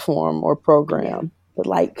platform or program. Yeah. But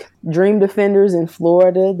like Dream Defenders in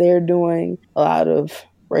Florida, they're doing a lot of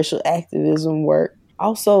racial activism work.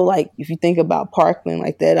 Also, like if you think about Parkland,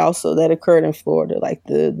 like that occurred in Florida, like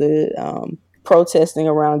the protesting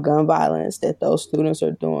around gun violence that those students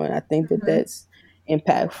are doing. I think that that's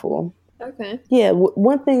impactful. Okay. Yeah,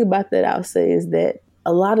 one thing about that I'll say is that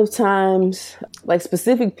a lot of times, like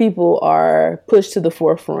specific people are pushed to the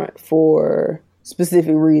forefront for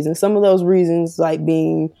specific reasons. Some of those reasons like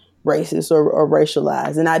being racist or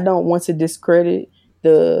racialized. And I don't want to discredit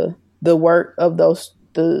the work of those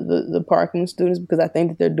the Parkland students, because I think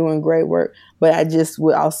that they're doing great work. But I just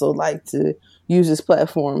would also like to use this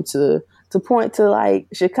platform to point to like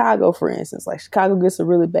Chicago, for instance. Like Chicago gets a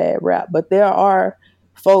really bad rap, but there are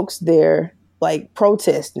folks there like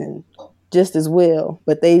protesting just as well,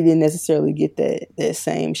 but they didn't necessarily get that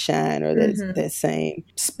same shine or that same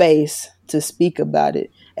space to speak about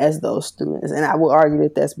it as those students. And I would argue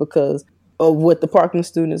that that's because of what the Parkland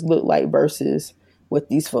students look like versus what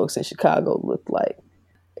these folks in Chicago look like.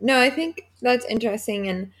 No, I think that's interesting.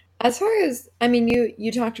 And as far as, I mean,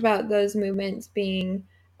 you talked about those movements being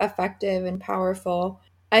effective and powerful.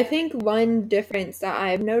 I think one difference that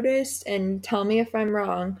I've noticed, and tell me if I'm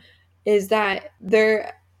wrong, is that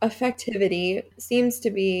their effectivity seems to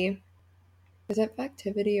be, is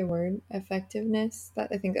effectivity a word? Effectiveness?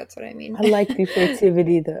 I think that's what I mean. I like the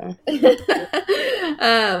effectivity though.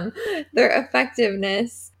 Their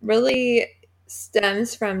effectiveness really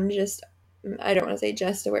stems from just, I don't want to say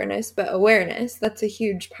just awareness, but awareness. That's a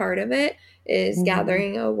huge part of it, is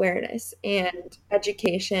gathering awareness and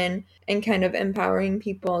education and kind of empowering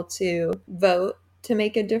people to vote to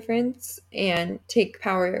make a difference and take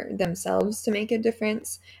power themselves to make a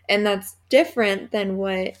difference. And that's different than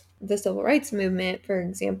what the civil rights movement, for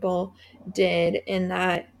example, did, in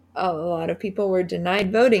that a lot of people were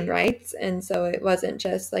denied voting rights. And so it wasn't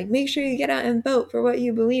just like, make sure you get out and vote for what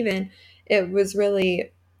you believe in. It was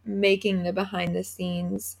really making the behind the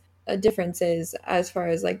scenes differences as far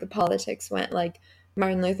as like the politics went. Like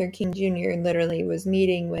Martin Luther King Jr. literally was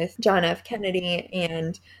meeting with John F. Kennedy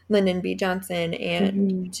and Lyndon B. Johnson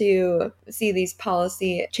and to see these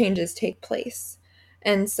policy changes take place.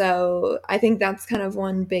 And so I think that's kind of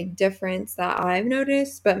one big difference that I've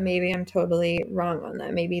noticed, but maybe I'm totally wrong on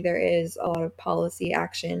that. Maybe there is a lot of policy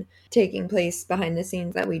action taking place behind the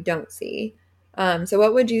scenes that we don't see. So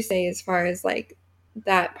what would you say as far as like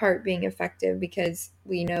that part being effective? Because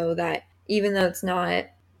we know that even though it's not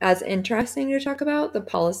as interesting to talk about, the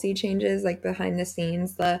policy changes like behind the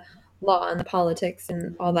scenes, the law and the politics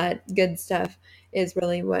and all that good stuff is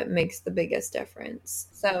really what makes the biggest difference.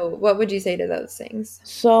 So what would you say to those things?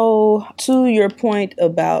 So to your point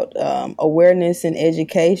about awareness and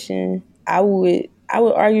education, I would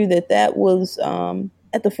argue that that was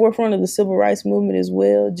at the forefront of the civil rights movement as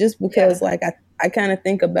well, just because like I kind of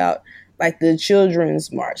think about like the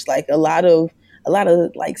children's march, like a lot of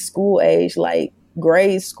like school age, like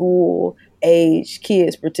grade school age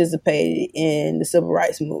kids participated in the civil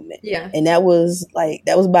rights movement. Yeah. And that was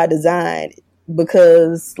by design,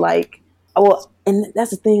 because like, well, and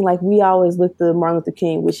that's the thing, like we always looked at Martin Luther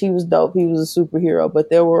King, which he was dope, he was a superhero, but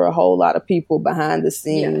there were a whole lot of people behind the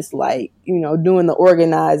scenes, like, you know, doing the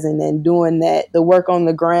organizing and doing the work on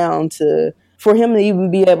the ground for him to even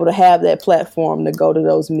be able to have that platform to go to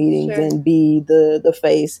those meetings and be the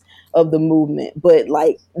face of the movement. But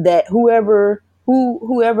like that, whoever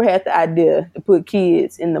had the idea to put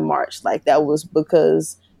kids in the march, like that was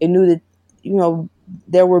because it knew that, you know,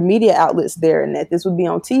 there were media outlets there and that this would be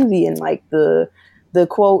on TV, and like the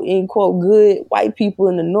quote unquote good white people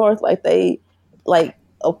in the North, like they, like,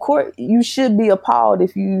 of course you should be appalled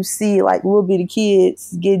if you see like little bitty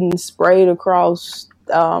kids getting sprayed across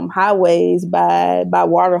highways by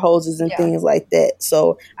water hoses and things like that.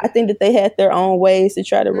 So I think that they had their own ways to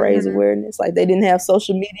try to raise awareness. Like they didn't have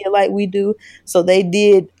social media like we do, so they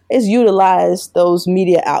utilized those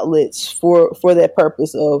media outlets for that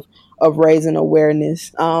purpose of raising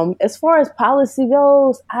awareness. As far as policy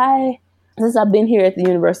goes, since I've been here at the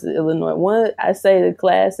University of Illinois, I say the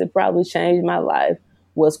class that probably changed my life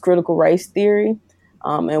was critical race theory.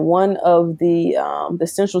 And one of the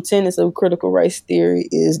central tenets of critical race theory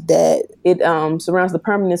is that it surrounds the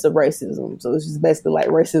permanence of racism. So it's just basically like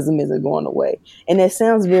racism isn't going away. And that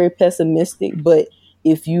sounds very pessimistic, but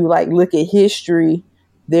if you like look at history,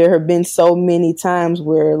 there have been so many times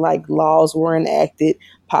where like laws were enacted,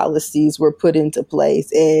 policies were put into place,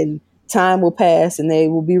 and time will pass and they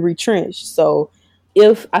will be retrenched. So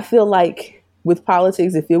if I feel like with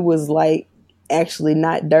politics, if it was like actually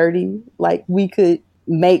not dirty, like we could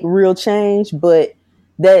make real change. But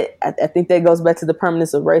that I think that goes back to the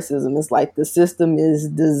permanence of racism. It's like the system is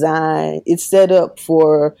designed, it's set up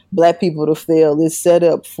for Black people to fail. It's set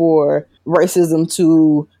up for racism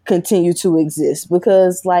to continue to exist,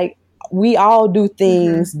 because like we all do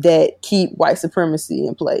things that keep white supremacy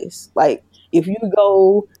in place. Like if you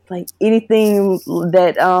go like anything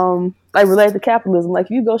that like related to capitalism, like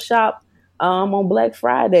if you go shop on Black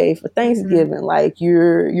Friday for Thanksgiving, like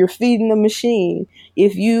you're feeding the machine.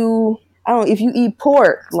 If you eat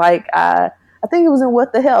pork, like I think it was in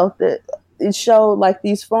What the Health that it showed like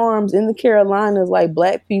these farms in the Carolinas, like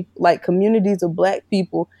Black people, like communities of Black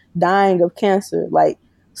people dying of cancer, like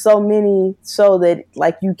so many, so that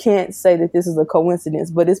like you can't say that this is a coincidence,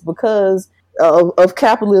 but it's because of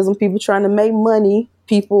capitalism, people trying to make money,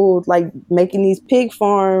 people like making these pig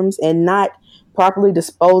farms and not properly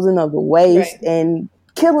disposing of the waste and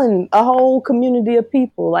killing a whole community of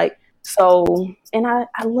people. Like, so, and I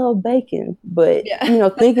love bacon, but you know,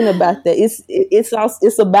 thinking about that,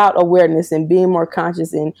 it's about awareness and being more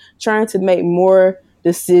conscious and trying to make more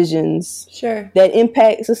decisions that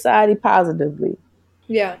impact society positively.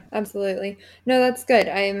 Yeah, absolutely. No, that's good.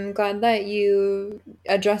 I'm glad that you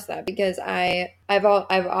addressed that, because I've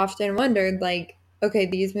often wondered, like, okay,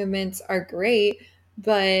 these movements are great,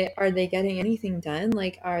 but are they getting anything done?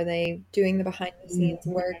 Like, are they doing the behind the scenes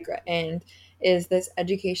work, and is this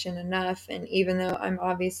education enough? And even though I'm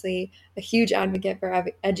obviously a huge advocate for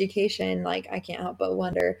education, like I can't help but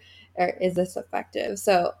wonder, is this effective?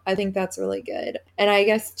 So I think that's really good. And I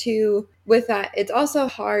guess too, with that, it's also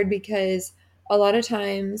hard because a lot of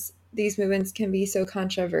times these movements can be so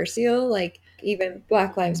controversial. Like even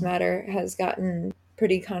Black Lives Matter has gotten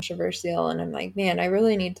pretty controversial, and I'm like, man, I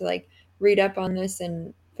really need to like read up on this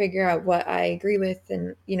and figure out what I agree with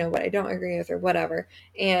and, you know, what I don't agree with or whatever.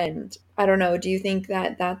 And I don't know, do you think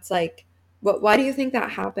that that's like, why do you think that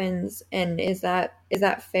happens? And is that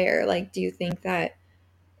fair? Like, do you think that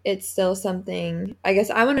it's still something, I guess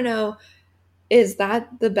I want to know, is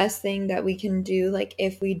that the best thing that we can do? Like,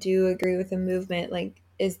 if we do agree with a movement, like,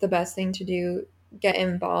 is the best thing to do get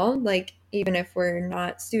involved? Like, even if we're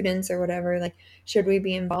not students or whatever, like, should we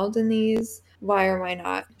be involved in these? Why or why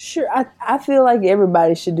not? Sure, I feel like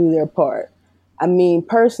everybody should do their part. I mean,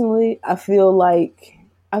 personally, I feel like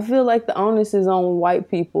the onus is on white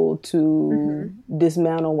people to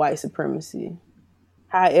dismantle white supremacy.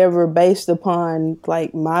 However, based upon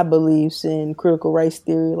like my beliefs in critical race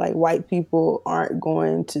theory, like white people aren't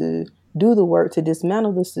going to do the work to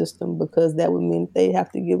dismantle the system because that would mean they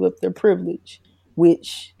have to give up their privilege,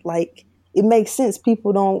 which like it makes sense.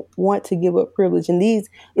 People don't want to give up privilege. And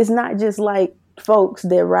it's not just like folks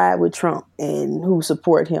that ride with Trump and who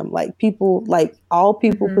support him. Like people, like all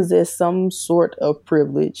people possess some sort of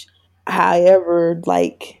privilege. However,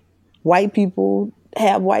 like white people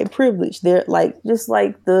have white privilege. They're like, just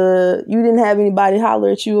like you didn't have anybody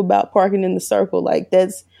holler at you about parking in the circle. Like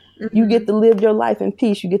that's, you get to live your life in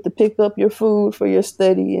peace. You get to pick up your food for your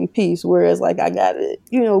study in peace. Whereas like I got to,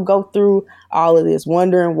 go through all of this,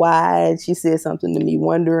 wondering why she said something to me,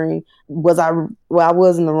 wondering I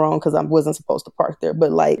was in the wrong because I wasn't supposed to park there.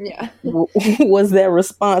 But like, was that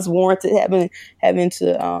response warranted? Having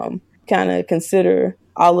to kind of consider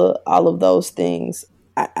all of those things.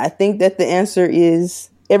 I think that the answer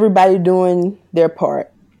is everybody doing their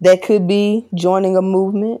part. That could be joining a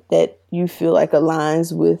movement that you feel like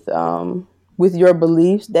aligns with your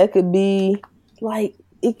beliefs. That could be like,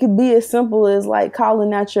 it could be as simple as like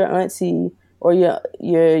calling out your auntie or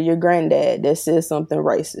your granddad that says something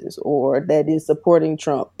racist or that is supporting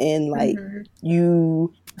Trump, and like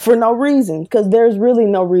you, for no reason, because there's really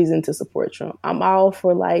no reason to support Trump. I'm all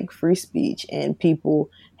for like free speech and people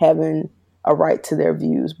having a right to their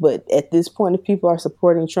views. But at this point, if people are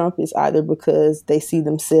supporting Trump, it's either because they see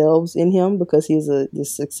themselves in him because he's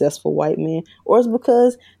this successful white man, or it's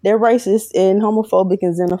because they're racist and homophobic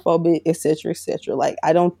and xenophobic, etc., etc. Like,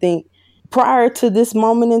 I don't think prior to this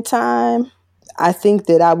moment in time, I think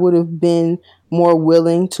that I would have been more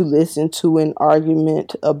willing to listen to an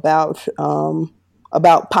argument about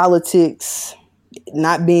politics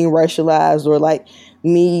not being racialized, or like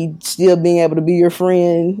me still being able to be your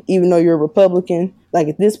friend even though you're a Republican. Like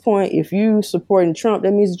at this point, if you supporting Trump,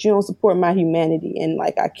 that means that you don't support my humanity, and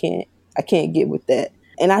like I can't get with that.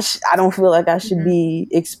 And I don't feel like I should be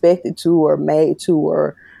expected to or made to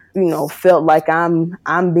or felt like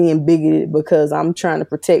I'm being bigoted because I'm trying to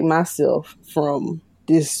protect myself from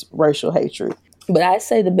this racial hatred. But I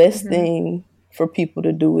say the best thing for people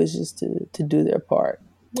to do is just to do their part.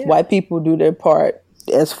 Yeah. White people do their part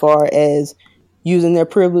as far as using their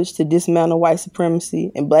privilege to dismantle white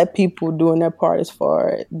supremacy, and black people doing their part as far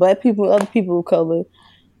as black people and other people of color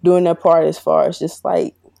doing their part as far as just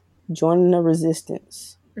like joining the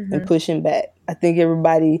resistance and pushing back. I think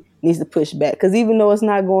everybody needs to push back, because even though it's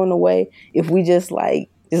not going away, if we just lay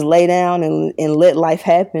down and let life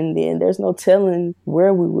happen, then there's no telling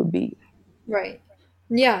where we would be. Right.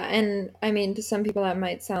 Yeah. And I mean, to some people that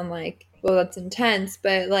might sound like, well, that's intense,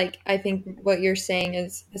 but like, I think what you're saying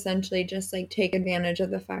is essentially just like take advantage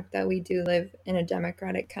of the fact that we do live in a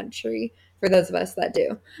democratic country, for those of us that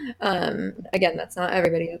do. Again, that's not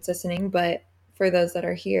everybody that's listening, but for those that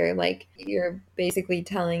are here, like, you're basically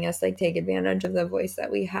telling us, like, take advantage of the voice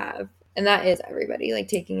that we have. And that is everybody, like,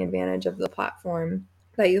 taking advantage of the platform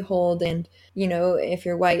that you hold. And, if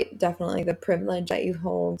you're white, definitely the privilege that you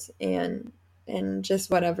hold, and just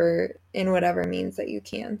whatever means that you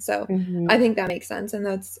can. So I think that makes sense. And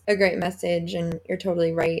that's a great message. And you're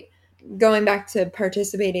totally right. Going back to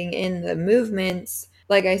participating in the movements,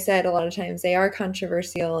 like I said, a lot of times they are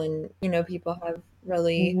controversial, and, people have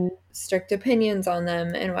really strict opinions on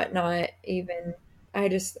them and whatnot. Even I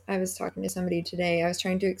was talking to somebody today. I was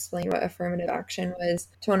trying to explain what affirmative action was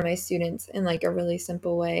to one of my students in like a really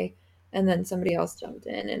simple way. And then somebody else jumped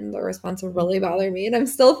in, and the response really bothered me. And I'm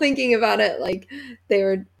still thinking about it. Like, they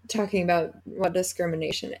were talking about what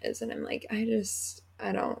discrimination is. And I'm like, I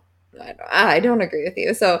don't agree with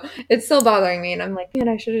you. So it's still bothering me. And I'm like, man,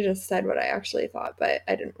 I should have just said what I actually thought, but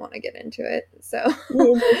I didn't want to get into it. So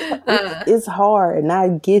it's hard. And I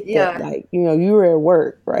get that. Like, you were at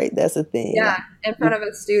work, right? That's the thing. Yeah. In front of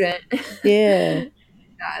a student. Yeah.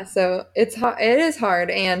 Yeah, so it is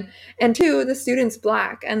hard, and two, the student's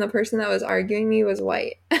black, and the person that was arguing me was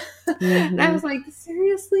white. And I was like,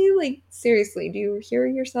 seriously, do you hear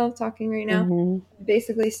yourself talking right now?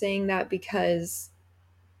 Basically saying that because,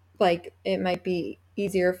 like, it might be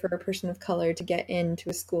easier for a person of color to get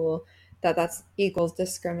into a school, that's equals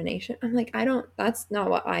discrimination. I'm like, that's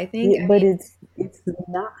not what I think. Yeah, but it's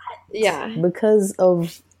not. Yeah, because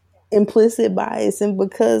of implicit bias and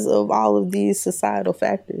because of all of these societal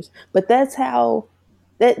factors. But that's how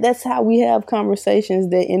that's how we have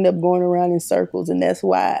conversations that end up going around in circles, and that's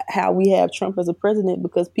why how we have Trump as a president,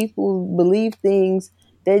 because people believe things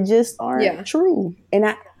that just aren't true.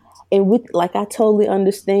 And with like I totally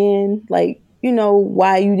understand, like, you know,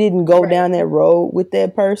 why you didn't go down that road with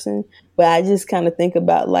that person, but I just kind of think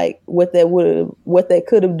about like what that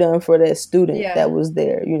could have done for that student that was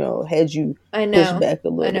there, you know, had you pushed back a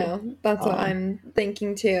little. I know. That's what I'm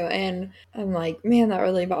thinking too. And I'm like, man, that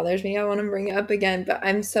really bothers me. I want to bring it up again, but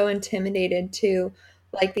I'm so intimidated too,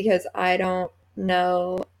 like, because I don't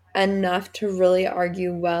know enough to really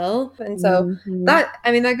argue well. And so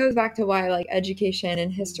that goes back to why like education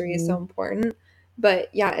and history is so important. But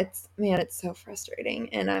yeah, it's so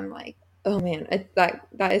frustrating. And I'm like, oh man,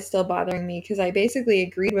 that is still bothering me, because I basically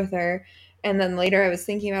agreed with her. And then later I was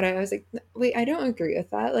thinking about it. I was like, wait, I don't agree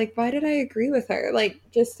with that. Like, why did I agree with her? Like,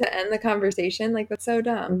 just to end the conversation? Like, that's so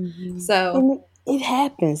dumb. So it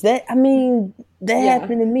happens. That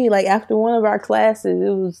happened to me. Like, after one of our classes,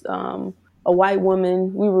 it was a white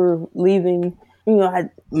woman. We were leaving. You know,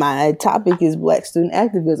 my topic is Black student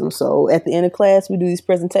activism. So at the end of class, we do these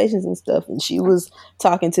presentations and stuff. And she was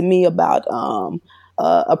talking to me about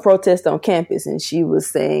a protest on campus. And she was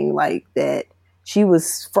saying like that she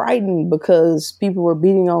was frightened because people were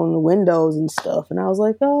beating on the windows and stuff. And I was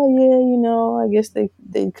like, oh yeah, you know, I guess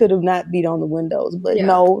they could have not beat on the windows, but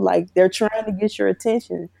no, like they're trying to get your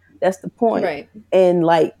attention. That's the point. Right. And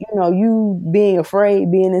like, you know, you being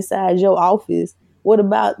afraid, being inside your office. What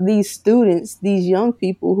about these students, these young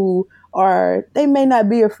people who they may not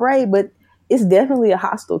be afraid, but it's definitely a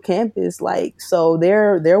hostile campus. Like, so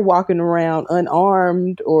they're walking around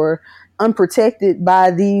unarmed or unprotected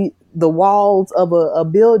by the walls of a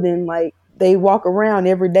building. Like, they walk around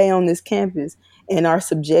every day on this campus and are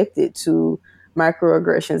subjected to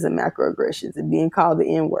microaggressions and macroaggressions and being called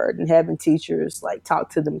the N-word and having teachers like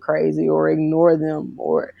talk to them crazy or ignore them,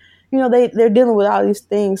 or, you know, they're dealing with all these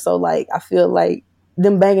things. So like, I feel like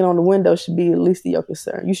them banging on the window should be the least of your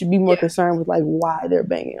concern. You should be more concerned with like why they're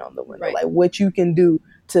banging on the window, like what you can do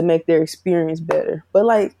to make their experience better. But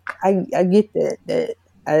like, I get that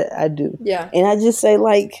I do. Yeah. And I just say,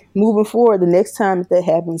 like, moving forward, the next time that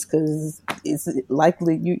happens, because it's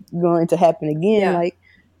likely going to happen again, like,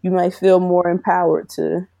 you might feel more empowered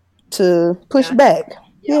to push back.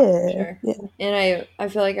 For sure. And I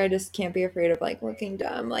feel like I just can't be afraid of like looking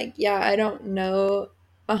dumb. Like, I don't know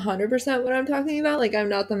 100% what I'm talking about. Like, I'm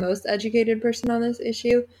not the most educated person on this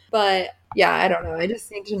issue, but I don't know. I just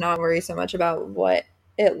need to not worry so much about what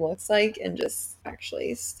it looks like and just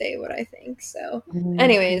actually say what I think. So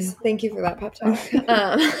anyways, thank you for that pep talk.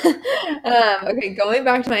 Okay, going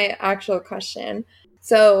back to my actual question.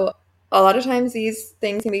 So a lot of times these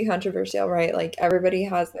things can be controversial, right? Like, everybody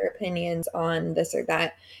has their opinions on this or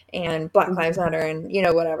that, and Black Lives Matter and, you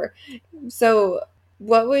know, whatever. So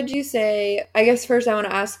what would you say, I guess first I want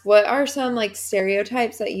to ask, what are some like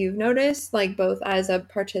stereotypes that you've noticed, like both as a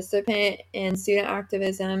participant in student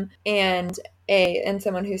activism and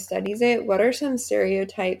someone who studies it? What are some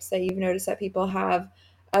stereotypes that you've noticed that people have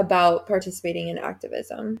about participating in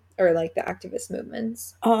activism or like the activist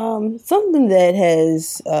movements? Something that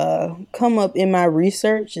has come up in my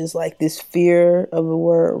research is like this fear of the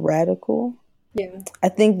word radical. Yeah. I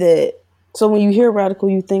think that, so when you hear radical,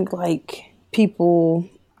 you think like people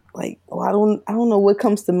like, I don't know what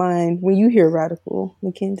comes to mind when you hear radical,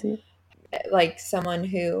 Mackenzie. Like someone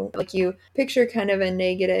who, like, you picture kind of a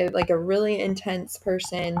negative, like a really intense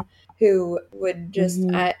person who would just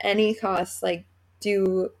at any cost, like,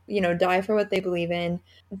 die for what they believe in,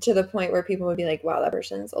 to the point where people would be like, wow, that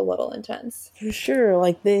person's a little intense. For sure.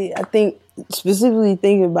 Like, I think specifically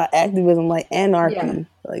thinking about activism, like anarchy,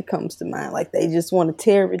 like comes to mind. Like, they just want to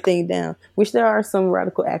tear everything down, which there are some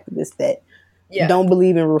radical activists that don't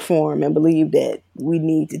believe in reform and believe that we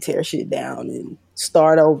need to tear shit down and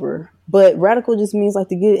start over. But radical just means like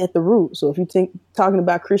to get at the root. So if you're talking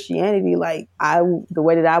about Christianity, like the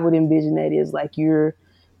way that I would envision that is like you're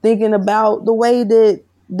thinking about the way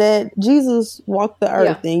that Jesus walked the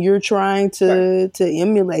earth, and you're trying to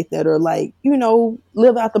emulate that, or like, you know,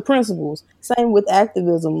 live out the principles. Same with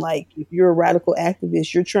activism. Like, if you're a radical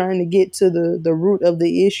activist, you're trying to get to the root of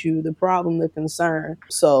the issue, the problem, the concern.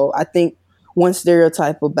 So I think one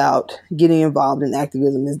stereotype about getting involved in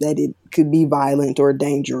activism is that it could be violent or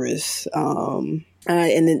dangerous. And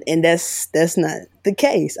that's not the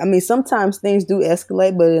case. I mean, sometimes things do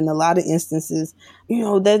escalate, but in a lot of instances, you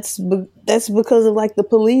know, that's because of like the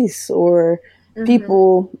police or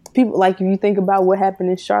people like, if you think about what happened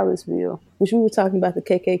in Charlottesville, which we were talking about the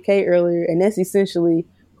KKK earlier, and that's essentially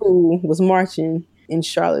who was marching in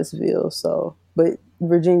Charlottesville. So, but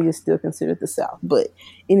Virginia is still considered the South. But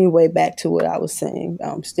anyway, back to what I was saying,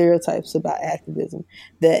 stereotypes about activism,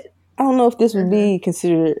 that I don't know if this would be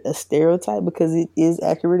considered a stereotype because it is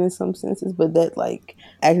accurate in some senses, but that like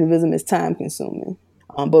activism is time consuming.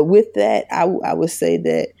 But with that, I would say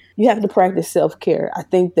that you have to practice self-care. I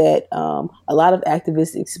think that a lot of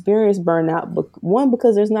activists experience burnout, but one,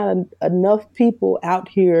 because there's not enough people out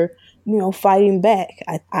here, fighting back.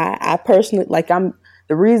 I personally,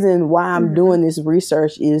 the reason why I'm doing this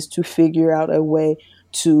research is to figure out a way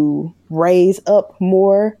to raise up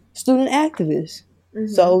more student activists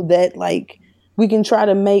so that like we can try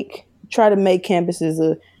to make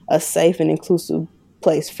campuses a safe and inclusive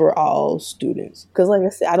place for all students. Because like I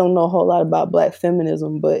said, I don't know a whole lot about Black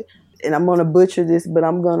feminism, and I'm gonna butcher this, but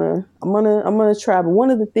I'm gonna try. But one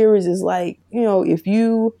of the theories is like, if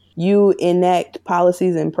you enact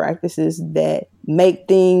policies and practices that make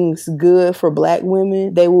things good for Black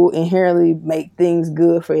women, they will inherently make things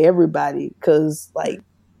good for everybody. Because like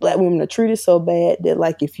Black women are treated so bad that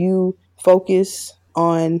like if you focus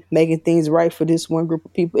on making things right for this one group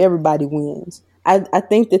of people, everybody wins. I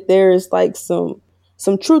think that there is like some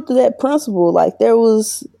truth to that principle. Like there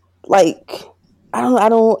was like I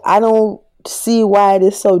don't see why it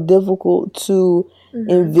is so difficult to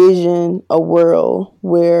envision a world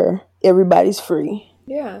where everybody's free.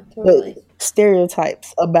 Yeah, totally. But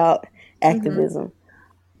stereotypes about activism.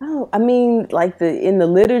 Oh, I mean, like in the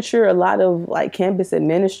literature, a lot of like campus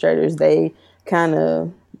administrators, they kind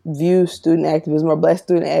of view student activism or Black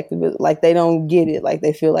student activism like they don't get it. Like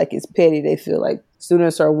they feel like it's petty. They feel like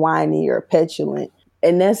students are whiny or petulant,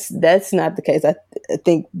 and that's not the case. I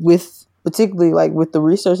think particularly like with the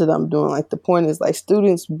research that I'm doing, like the point is like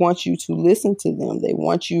students want you to listen to them. They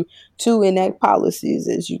want you to enact policies,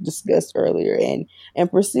 as you discussed earlier,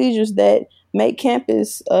 and procedures that make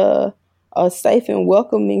campus a safe and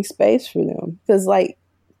welcoming space for them. Because like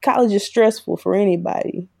college is stressful for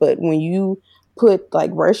anybody, but when you put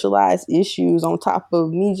like racialized issues on top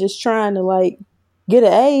of me just trying to like get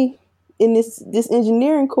an A in this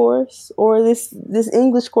engineering course or this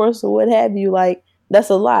English course or what have you, like that's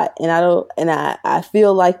a lot. And I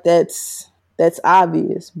feel like that's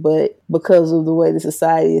obvious, but because of the way the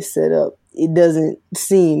society is set up, it doesn't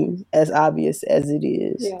seem as obvious as it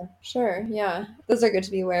is. Yeah, sure. Yeah. Those are good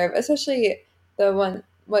to be aware of, especially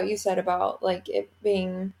what you said about like it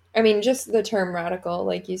being, I mean, just the term radical,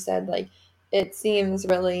 like you said, like it seems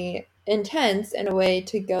really intense in a way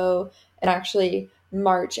to go and actually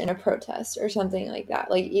march in a protest or something like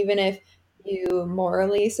that. Like even if you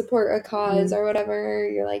morally support a cause or whatever,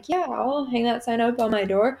 you're like, yeah, I'll hang that sign up on my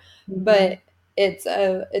door. But it's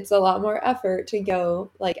a lot more effort to go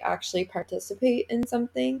like actually participate in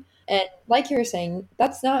something. And like you were saying,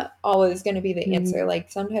 that's not always going to be the answer. Like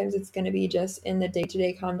sometimes it's going to be just in the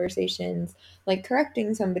day-to-day conversations, like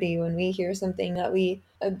correcting somebody when we hear something that we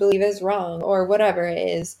believe is wrong or whatever it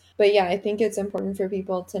is. But yeah, I think it's important for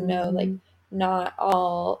people to know like not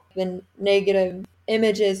all the negative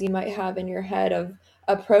images you might have in your head of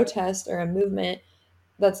a protest or a movement,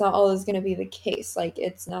 that's not always going to be the case. Like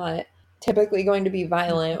it's not typically going to be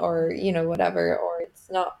violent or whatever, or it's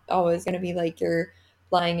not always going to be like you're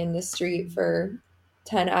lying in the street for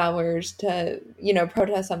 10 hours to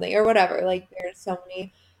protest something or whatever. Like there's so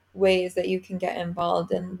many ways that you can get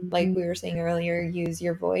involved and like we were saying earlier, use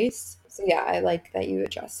your voice. So yeah, I like that you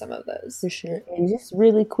address some of those. For sure. And just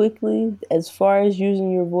really quickly, as far as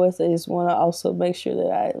using your voice, I just want to also make sure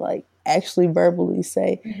that I like actually verbally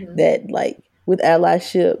say that like with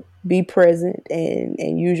allyship, be present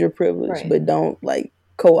and use your privilege, but don't like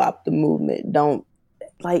co-opt the movement. Don't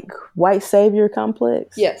like white savior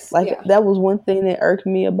complex. Yes. Like that was one thing that irked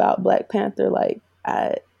me about Black Panther. Like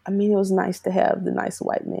I mean, it was nice to have the nice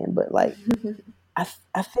white man, but like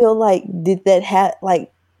I feel like did that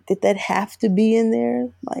have to be in there?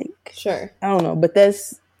 Like sure. I don't know, but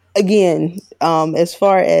that's again, as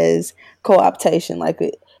far as co-optation, like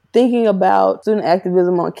thinking about student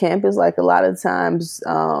activism on campus, like a lot of times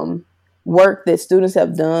work that students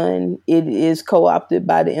have done, it is co-opted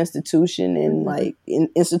by the institution and like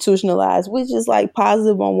institutionalized, which is like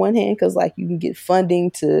positive on one hand because like you can get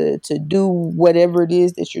funding to do whatever it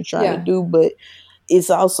is that you're trying to do, but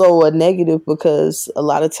it's also a negative because a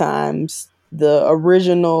lot of times the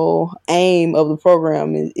original aim of the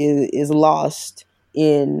program is lost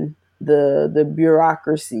in the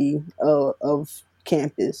bureaucracy of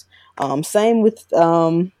campus. Same with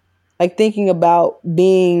like thinking about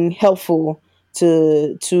being helpful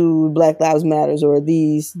to Black Lives Matters or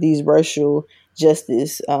these racial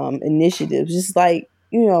justice initiatives. Just like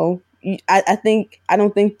I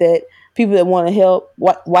don't think that people that want to help,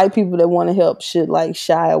 white people that want to help should like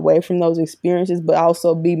shy away from those experiences, but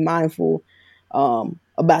also be mindful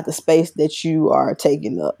about the space that you are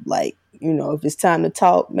taking up. Like, you know, if it's time to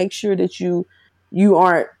talk, make sure that you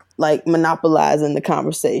aren't like monopolizing the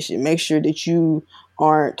conversation. Make sure that you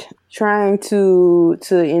aren't trying to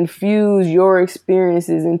infuse your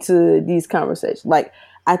experiences into these conversations. Like,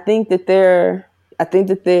 I think that that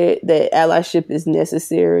allyship is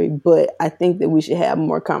necessary, but I think that we should have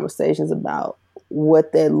more conversations about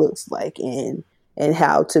what that looks like and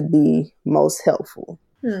how to be most helpful.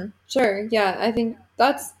 Sure. Yeah, I think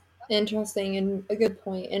that's interesting and a good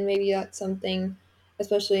point, and maybe that's something,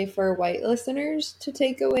 especially for white listeners, to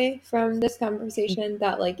take away from this conversation.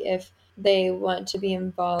 That like if they want to be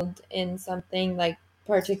involved in something like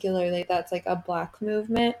particularly that's like a Black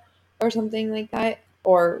movement or something like that,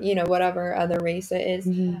 or you know whatever other race it is,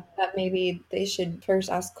 Mm-hmm. that maybe they should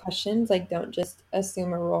first ask questions. Like don't just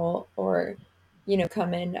assume a role or you know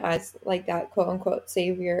come in as like that quote unquote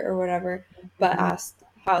savior or whatever, but Mm-hmm. ask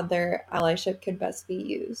how their allyship could best be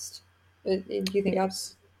used. Do you think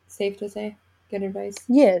that's Yes. safe to say? Good advice.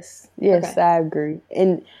 Yes, Okay. I agree.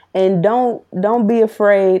 And don't be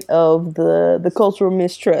afraid of the cultural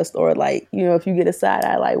mistrust, or like, you know, if you get a side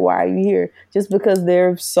eye, like, why are you here? Just because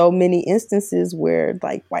there's so many instances where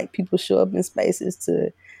like white people show up in spaces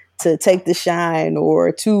to take the shine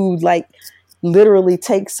or to like literally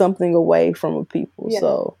take something away from a people. Yeah.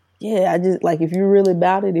 So yeah, I just like, if you're really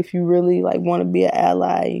about it, if you really like want to be an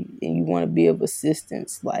ally and you want to be of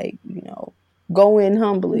assistance, like, you know, go in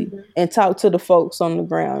humbly Mm-hmm. and talk to the folks on the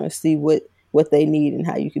ground and see what they need and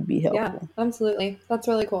how you could be Yeah, helpful. absolutely. That's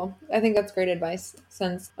really cool. I think that's great advice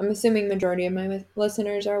since I'm assuming majority of my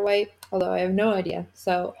listeners are white, although I have no idea.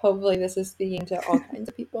 So hopefully this is speaking to all kinds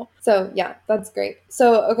of people. So yeah, that's great.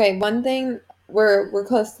 So okay, one thing we're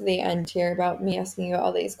close to the end here about me asking you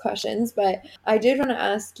all these questions, but I did want to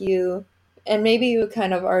ask you, and maybe you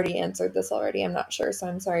kind of already answered this already, I'm not sure, so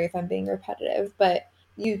I'm sorry if I'm being repetitive, but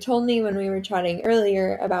you told me when we were chatting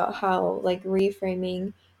earlier about how like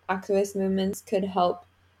reframing activist movements could help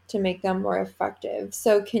to make them more effective.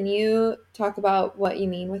 So can you talk about what you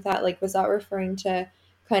mean with that? Like was that referring to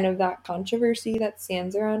kind of that controversy that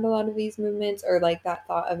stands around a lot of these movements, or like that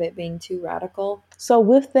thought of it being too radical? So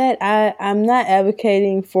with that, I'm not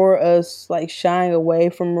advocating for us like shying away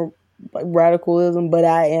from like radicalism, but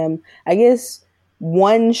I guess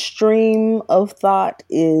one stream of thought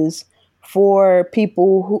is for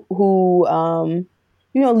people who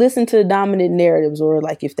you know, listen to dominant narratives, or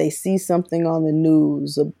like if they see something on the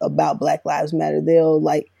news about Black Lives Matter, they'll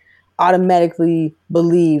like automatically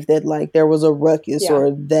believe that like there was a ruckus, Yeah.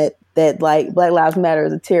 or that like Black Lives Matter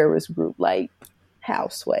is a terrorist group. Like,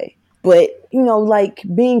 houseway. But you know, like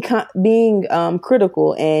being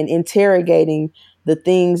critical and interrogating the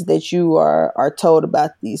things that you are told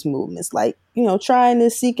about these movements, like, you know, trying to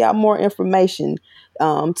seek out more information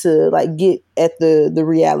to like get at the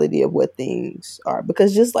reality of what things are.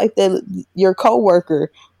 Because just like that, your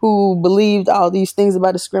coworker who believed all these things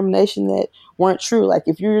about discrimination that weren't true, like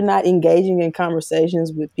if you're not engaging in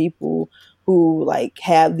conversations with people who like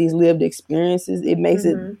have these lived experiences, it makes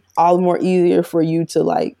it Mm-hmm. all the more easier for you to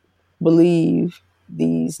like believe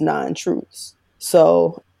these non-truths.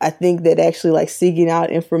 So I think that actually like seeking out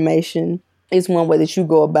information is one way that you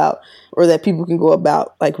go about, or that people can go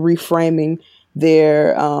about like reframing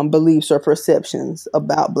their beliefs or perceptions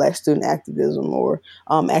about Black student activism, or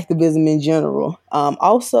activism in general.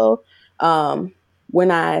 Also,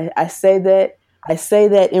 when I say that, I say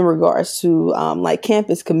that in regards to like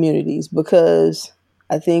campus communities, because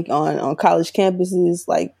I think on college campuses,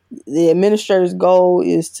 like the administrator's goal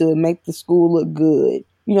is to make the school look good,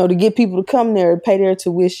 you know, to get people to come there, pay their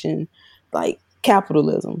tuition, like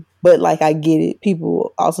capitalism. But like, I get it.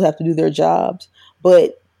 People also have to do their jobs.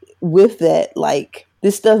 But with that, like,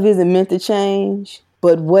 this stuff isn't meant to change.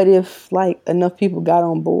 But what if like enough people got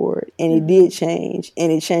on board and it Mm-hmm. did change,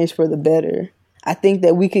 and it changed for the better? I think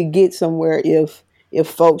that we could get somewhere if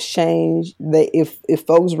folks change, they if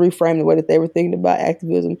folks reframe the way that they were thinking about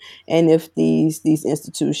activism, and if these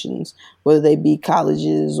institutions, whether they be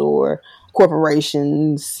colleges or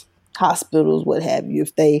corporations, hospitals, what have you,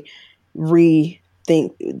 if they rethink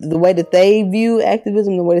the way that they view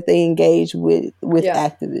activism, the way that they engage with Yeah.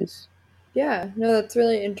 activists. Yeah, no, that's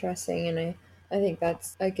really interesting, and I think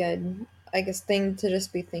that's a good, I guess, thing to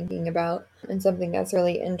just be thinking about, and something that's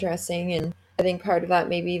really interesting. And I think part of that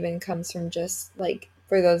maybe even comes from just like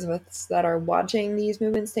for those of us that are watching these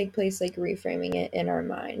movements take place, like reframing it in our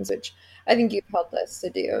minds, which I think you've helped us to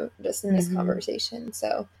do just in this Mm-hmm. conversation.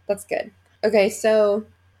 So that's good. Okay, so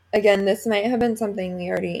again, this might have been something we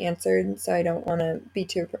already answered, so I don't want to be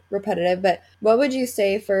too repetitive, but what would you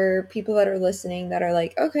say for people that are listening that are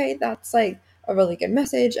like, okay, that's like a really good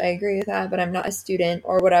message, I agree with that, but I'm not a student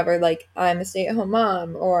or whatever, like I'm a stay-at-home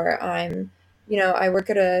mom, or I'm, I work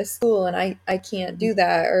at a school and I can't do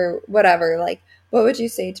that, or whatever. Like, what would you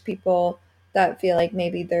say to people that feel like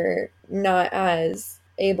maybe they're not as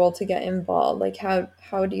able to get involved? Like, how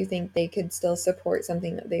do you think they could still support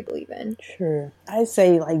something that they believe in? Sure. I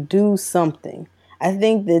say like do something. I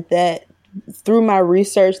think that through my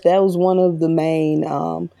research, that was one of the main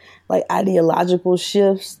like ideological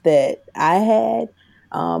shifts that I had.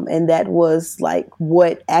 And that was like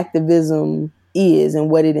what activism is and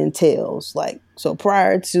what it entails. Like, so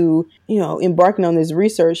prior to, embarking on this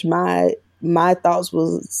research, my thoughts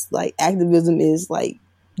was like activism is like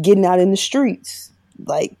getting out in the streets,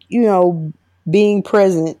 like, being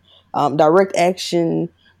present, direct action,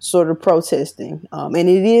 sort of protesting, and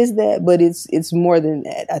it is that, but it's more than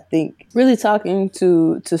that. I think really talking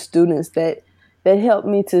to students that helped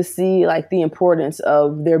me to see like the importance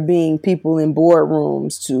of there being people in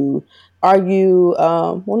boardrooms to argue,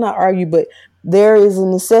 well, not argue, but there is a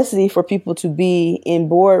necessity for people to be in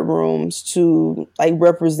boardrooms to like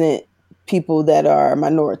represent people that are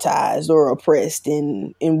minoritized or oppressed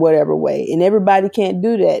in whatever way, and everybody can't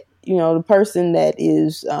do that. The person that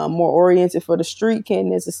is more oriented for the street can't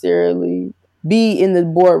necessarily be in the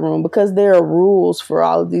boardroom because there are rules for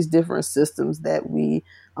all of these different systems that we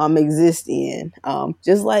exist in.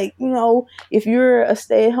 Just like, if you're a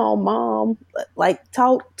stay-at-home mom, like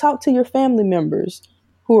talk to your family members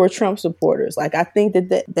who are Trump supporters. Like, I think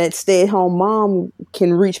that stay-at-home mom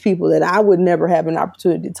can reach people that I would never have an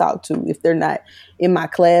opportunity to talk to if they're not in my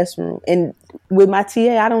classroom. And with my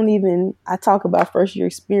TA, I talk about first year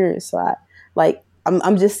experience. So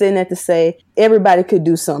I'm just saying that to say everybody could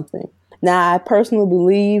do something. Now, I personally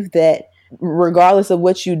believe that regardless of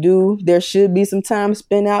what you do, there should be some time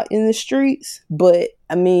spent out in the streets. But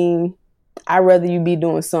I mean, I'd rather you be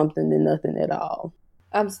doing something than nothing at all.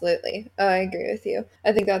 Absolutely. I agree with you.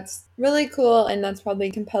 I think that's really cool, and that's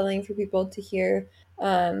probably compelling for people to hear.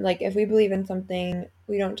 Like, if we believe in something,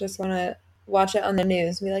 we don't just want to watch it on the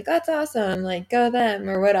news and be like, that's awesome, like, go them,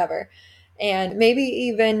 or whatever. And maybe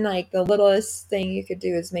even, like, the littlest thing you could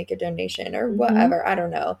do is make a donation or whatever. I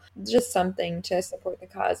don't know. Just something to support the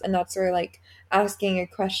cause. And that's where, like, asking a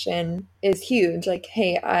question is huge. Like,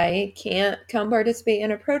 hey, I can't come participate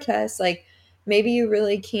in a protest. Like, maybe you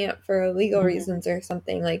really can't for legal reasons or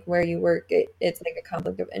something, like where you work, it's like a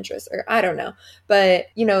conflict of interest, or I don't know. But,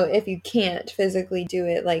 if you can't physically do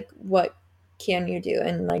it, like, what can you do?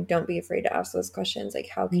 And, like, don't be afraid to ask those questions. Like,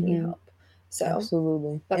 how can you help? So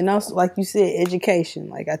absolutely. and cool. Also, like you said, education.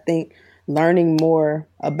 Like, I think learning more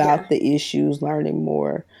about the issues, learning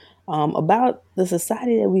more about the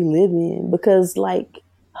society that we live in, because like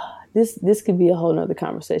this could be a whole nother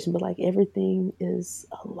conversation, but like everything is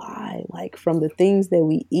a lie. Like, from the things that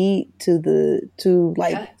we eat to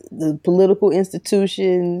the political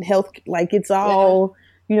institution, health, like it's all,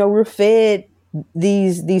 we're fed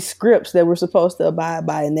these scripts that we're supposed to abide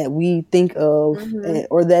by and that we think of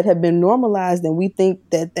or that have been normalized, and we think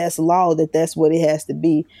that that's law, that that's what it has to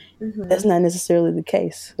be. That's not necessarily the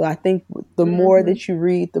case. So I think the more that you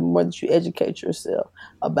read, the more that you educate yourself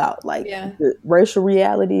about like the racial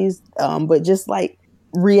realities, but just like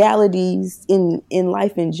realities in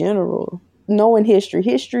life in general. Knowing history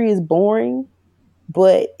is boring,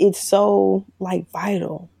 but it's so like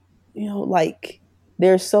vital. Like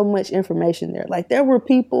there's so much information there. Like there were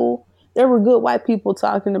good white people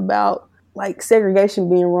talking about like segregation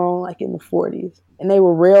being wrong, like in the 40s, and they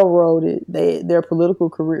were railroaded. Their political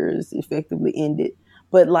careers effectively ended.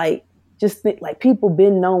 But like, just think, like, people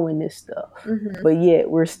been knowing this stuff, but yet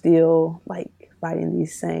we're still like fighting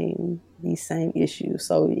these same issues.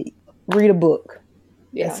 So read a book.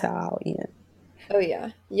 That's how I'll end. Oh,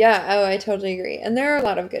 yeah. Yeah. Oh, I totally agree. And there are a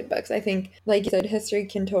lot of good books. I think, like you said, history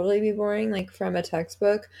can totally be boring, like from a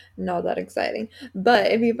textbook, not that exciting.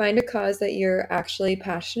 But if you find a cause that you're actually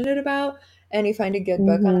passionate about and you find a good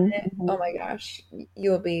book on it, oh my gosh,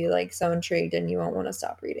 you'll be like so intrigued and you won't want to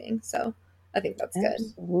stop reading. So I think that's good.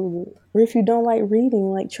 Or if you don't like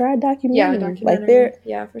reading, like try documentaries. Yeah, documentaries.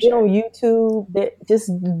 Like for sure. On YouTube,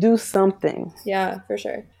 just do something. Yeah, for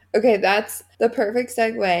sure. Okay, that's the perfect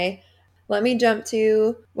segue. Let me jump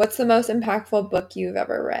to, what's the most impactful book you've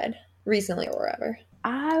ever read, recently or ever?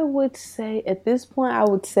 I would say, at this point,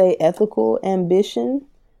 Ethical Ambition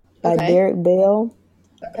by Derek Bell.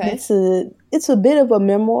 Okay. It's a bit of a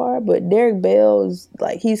memoir, but Derek Bell is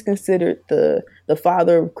like, he's considered the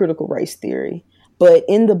father of critical race theory. But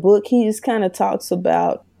in the book, he just kind of talks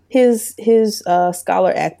about his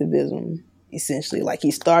scholar activism, essentially. Like,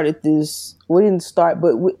 he started this, well, he didn't start,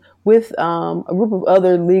 but with a group of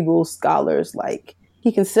other legal scholars. Like,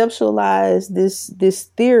 he conceptualized this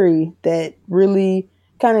theory that really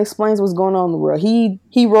kind of explains what's going on in the world.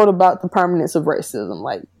 He wrote about the permanence of racism,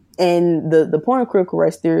 like, and the point of critical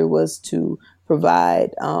race theory was to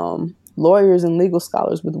provide lawyers and legal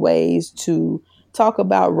scholars with ways to talk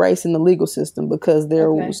about race in the legal system, because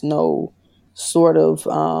there was no sort of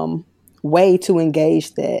way to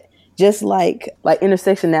engage that. Just like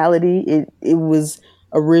intersectionality, it was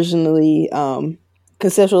originally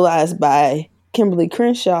conceptualized by Kimberly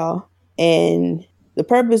Crenshaw, and the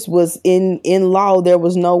purpose was in law there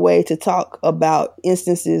was no way to talk about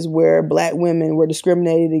instances where Black women were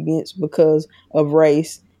discriminated against because of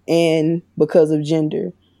race and because of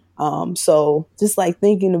gender. So just like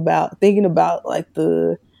thinking about like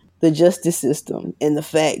the justice system and the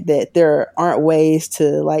fact that there aren't ways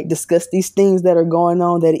to like discuss these things that are going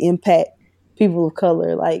on that impact people of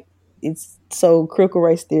color. Like, it's so critical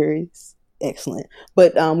race theory is excellent.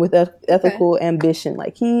 But with ethical ambition,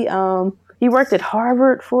 like he worked at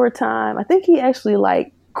Harvard for a time. I think he actually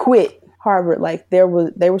like quit Harvard. Like, they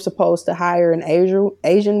were supposed to hire an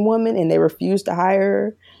Asian woman and they refused to hire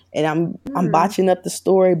her. And I'm botching up the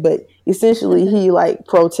story, but essentially he like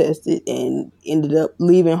protested and ended up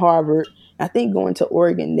leaving Harvard. I think going to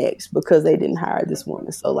Oregon next because they didn't hire this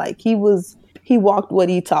woman. So like he walked what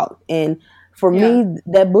he talked. And for me,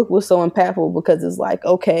 that book was so impactful because it's like,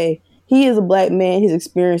 okay, he is a Black man. His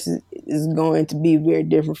experience is going to be very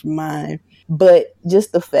different from mine. But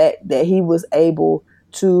just the fact that he was able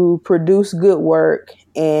to produce good work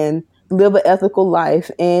and live an ethical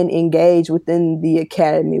life and engage within the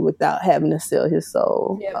academy without having to sell his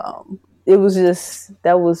soul. Yep.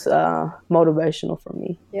 That was motivational for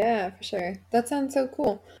me. Yeah, for sure. That sounds so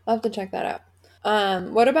cool. I'll have to check that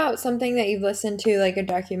out. What about something that you've listened to, like a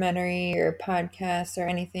documentary or podcast or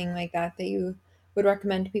anything like that you would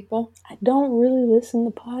recommend to people? I don't really listen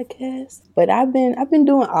to podcasts, but I've been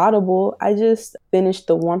doing Audible. I just finished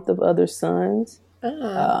The Warmth of Other Suns.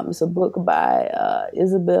 It's a book by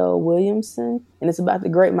Isabel Williamson, and it's about the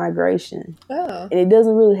Great Migration. And it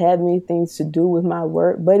doesn't really have anything to do with my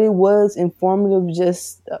work, but it was informative.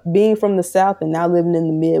 Just being from the South and now living in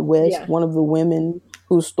the Midwest, one of the women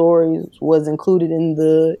whose story was included in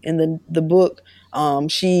the book,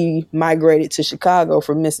 she migrated to Chicago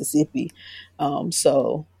from Mississippi.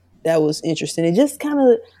 So that was interesting. And just kind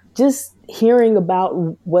of just hearing about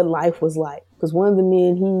what life was like. Because one of the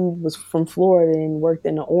men, he was from Florida and worked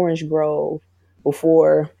in an orange grove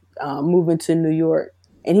before moving to New York.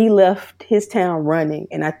 And he left his town running.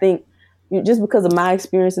 And I think just because of my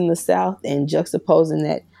experience in the South and juxtaposing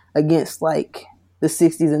that against like the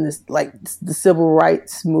 60s and this like the civil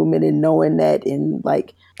rights movement and knowing that, and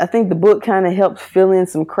like I think the book kind of helped fill in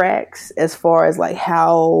some cracks as far as like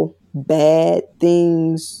how bad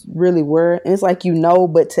things really were. And it's like,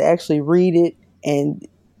 but to actually read it and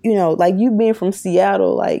like you being from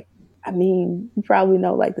Seattle, like, I mean, you probably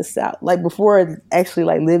know like the South, like before actually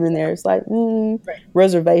like living there, it's like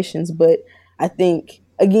reservations. But I think,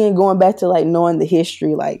 again, going back to like knowing the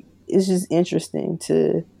history, like it's just interesting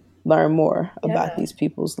to learn more about these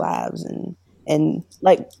people's lives and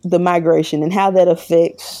like the migration and how that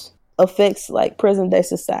affects like present day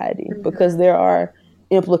society, because there are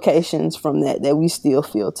implications from that we still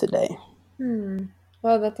feel today.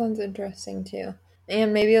 Well, that sounds interesting too.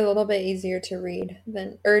 And maybe a little bit easier to read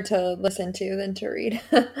to listen to than to read.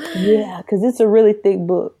 Yeah, because it's a really thick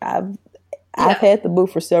book. I've had the book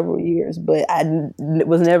for several years, but I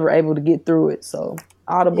was never able to get through it. So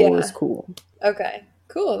Audible is cool. Okay,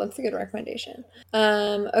 cool. That's a good recommendation.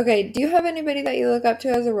 Okay, do you have anybody that you look up to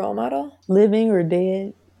as a role model? Living or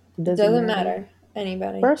dead? Doesn't matter.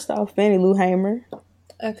 Anybody. First off, Fannie Lou Hamer.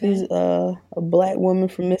 Okay. She's a Black woman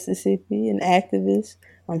from Mississippi, an activist.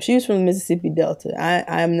 She was from the Mississippi Delta.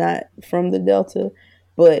 I'm not from the Delta,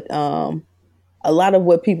 but a lot of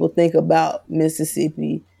what people think about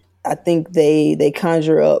Mississippi, I think they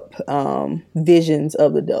conjure up visions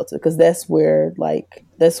of the Delta, because that's where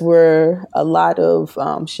a lot of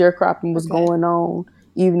sharecropping was going on,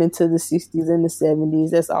 even into the 60s and the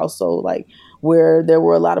 70s. That's also like where there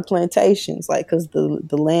were a lot of plantations, like because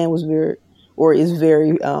the land was is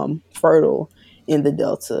very fertile in the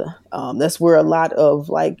Delta. That's where a lot of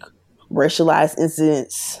like racialized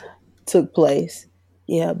incidents took place.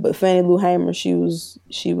 Yeah, but Fannie Lou Hamer, she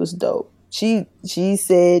was dope. She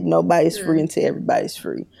said nobody's free until everybody's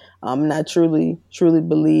free. And I truly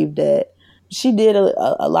believe that she did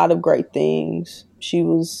a lot of great things. She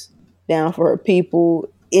was down for her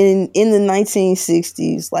people in the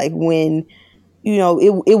 1960s, like when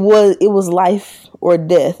it was life or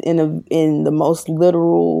death in the most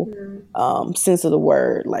literal sense of the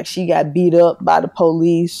word. Like, she got beat up by the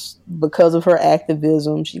police because of her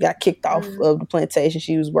activism. She got kicked off of the plantation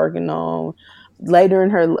she was working on. Later in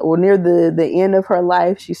near the end of her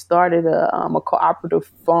life, she started a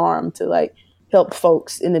cooperative farm to like help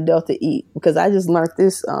folks in the Delta eat. Because I just learned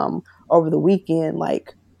this over the weekend,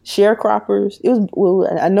 like, sharecroppers,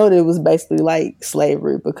 I know that it was basically like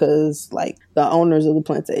slavery, because like the owners of the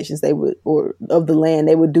plantations, or of the land,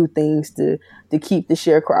 they would do things to keep the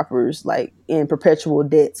sharecroppers like in perpetual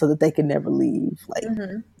debt so that they could never leave, like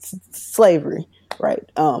slavery, right?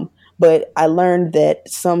 But I learned that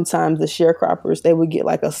sometimes the sharecroppers, they would get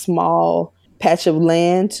like a small patch of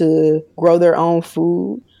land to grow their own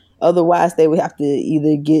food. Otherwise, they would have to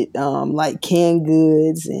either get like canned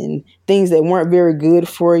goods and things that weren't very good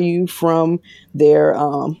for you from their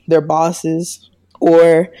bosses,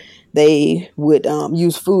 or they would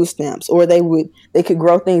use food stamps, or they could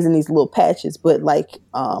grow things in these little patches. But like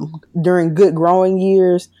during good growing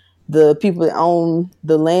years, the people that own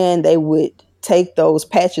the land, they would take those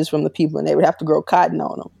patches from the people and they would have to grow cotton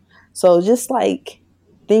on them. So just like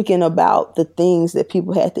thinking about the things that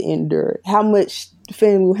people had to endure, how much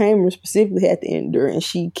Fannie Lou Hamer specifically had to endure, and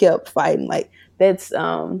she kept fighting. Like, that's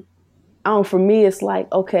for me, it's like,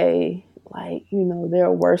 okay, like, there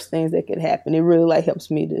are worse things that could happen. It really like helps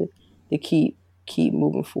me to keep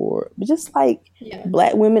moving forward. But just like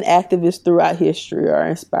Black women activists throughout history are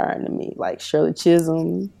inspiring to me. Like Shirley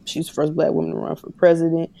Chisholm, she's the first Black woman to run for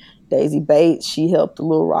president. Daisy Bates, she helped the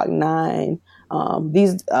Little Rock Nine.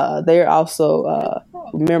 They're also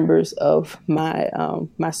members of my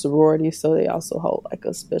sorority, so they also hold like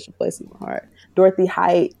a special place in my heart. Dorothy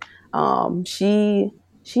Height, she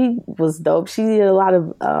was dope. She did a lot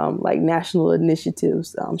of like national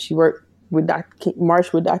initiatives. She worked with Dr. King,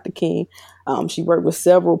 marched with Dr. King. She worked with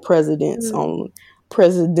several presidents on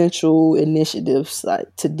presidential initiatives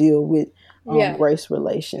to deal with race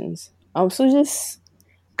relations. So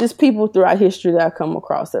just people throughout history that I come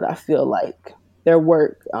across that I feel like their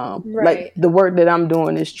work, like the work that I'm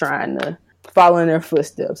doing is trying to follow in their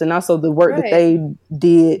footsteps. And also the work that they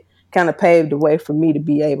did kind of paved the way for me to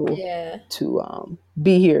be able to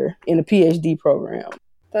be here in a PhD program.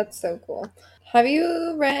 That's so cool. Have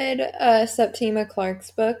you read Septima Clark's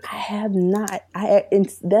book? I have not.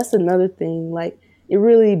 And that's another thing. Like, it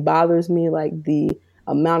really bothers me, like the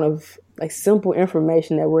amount of like simple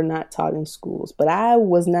information that we're not taught in schools. But I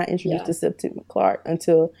was not introduced to Septima Clark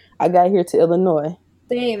until I got here to Illinois.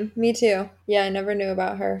 Same, me too. Yeah, I never knew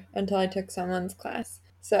about her until I took someone's class.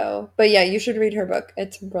 So, but yeah, you should read her book.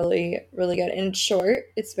 It's really, really good. And it's short.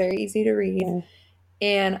 It's very easy to read. Yeah.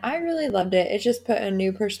 And I really loved it. It just put a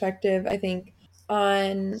new perspective, I think,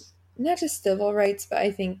 on not just civil rights, but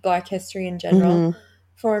I think Black history in general.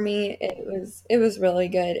 For me, it was really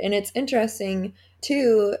good. And it's interesting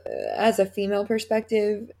too, as a female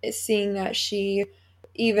perspective, seeing that she,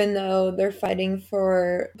 even though they're fighting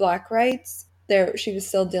for Black rights, she was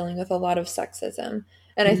still dealing with a lot of sexism.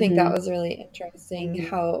 And I think that was really interesting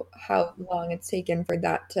how long it's taken for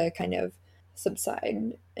that to kind of subside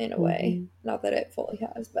in a way. Not that it fully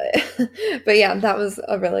has, but yeah, that was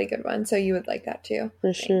a really good one. So you would like that too.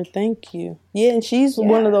 For sure. Thank you. Yeah, and she's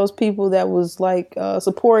one of those people that was like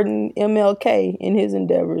supporting MLK in his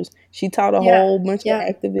endeavors. She taught a whole bunch of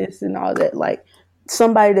activists and all that. Like,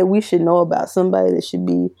 somebody that we should know about, somebody that should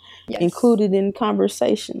be included in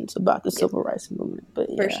conversations about the civil rights movement. But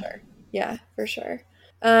for sure. Yeah, for sure.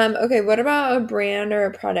 Okay, what about a brand or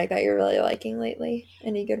a product that you're really liking lately?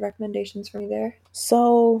 Any good recommendations for me there?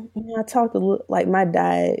 So, I talked like my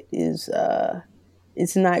diet is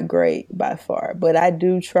it's not great by far, but I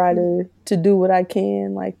do try to do what I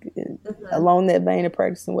can, like along that vein of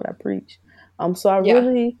practicing what I preach. So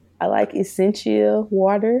I like Essentia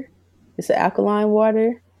water. It's an alkaline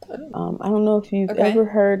water. I don't know if you've ever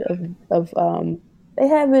heard of they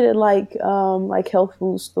have it at like health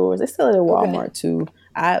food stores. They sell it at Walmart too.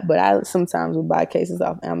 But I sometimes will buy cases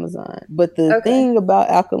off Amazon. But the thing about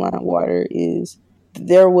alkaline water is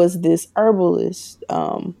there was this herbalist,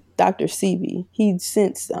 Dr. Sebi. He'd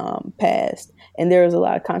since passed, and there was a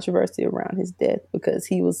lot of controversy around his death because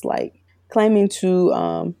he was like claiming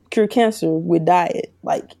to cure cancer with diet.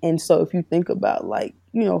 Like, and so if you think about like,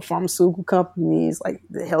 pharmaceutical companies, like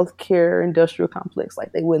the healthcare industrial complex,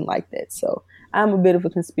 like they wouldn't like that. So I'm a bit of a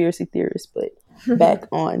conspiracy theorist, but back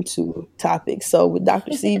on to topic. So with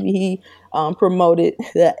Dr. Sebi, he promoted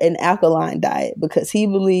an alkaline diet because he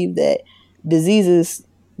believed that diseases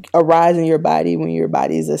arise in your body when your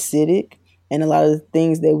body is acidic, and a lot of the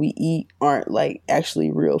things that we eat aren't like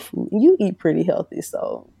actually real food. You eat pretty healthy,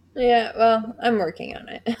 so Yeah, well, I'm working on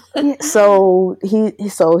it. Yeah, so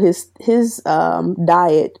his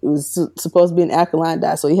diet was supposed to be an alkaline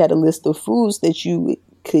diet. So he had a list of foods that you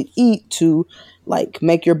could eat to like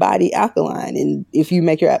make your body alkaline. And if you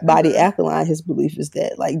make your body alkaline, his belief is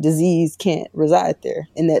that like disease can't reside there,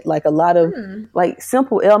 and that like a lot of like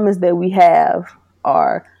simple ailments that we have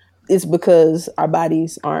are it's because our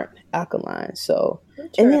bodies aren't alkaline. So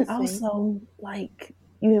and then also like,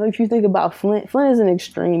 you know, if you think about Flint is an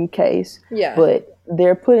extreme case. Yeah. But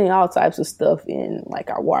they're putting all types of stuff in like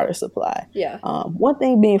our water supply. Yeah. One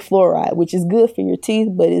thing being fluoride, which is good for your teeth,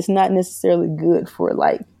 but it's not necessarily good for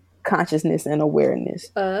like consciousness and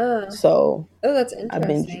awareness. So that's interesting. I've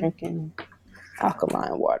been drinking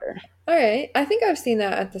alkaline water. All right. I think I've seen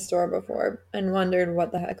that at the store before and wondered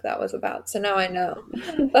what the heck that was about. So now I know.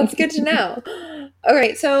 That's good to know. All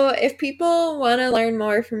right. So if people want to learn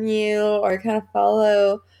more from you or kind of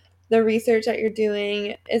follow the research that you're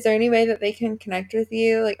doing, is there any way that they can connect with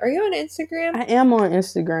you? Like, are you on Instagram? I am on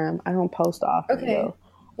Instagram. I don't post often though.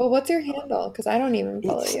 Well, what's your handle? Because I don't even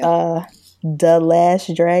follow you. The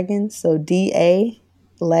Last Dragon. So DA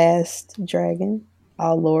Last Dragon,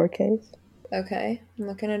 all lowercase. Okay, I'm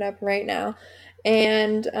looking it up right now.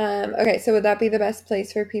 And okay, so would that be the best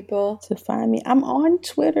place for people to find me? I'm on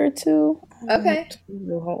Twitter too. Okay.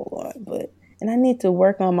 A whole lot, and I need to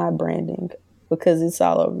work on my branding because it's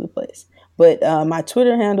all over the place. But my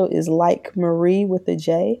Twitter handle is like Marie with a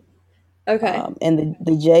J. Okay. And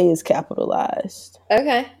the J is capitalized.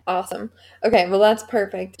 Okay, awesome. Okay, well that's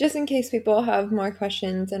perfect. Just in case people have more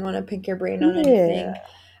questions and want to pick your brain on anything,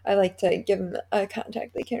 I like to give them a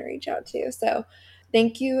contact they can reach out to. So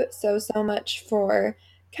thank you so much for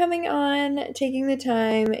coming on, taking the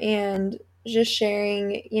time, and just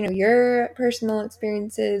sharing, you know, your personal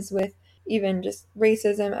experiences with even just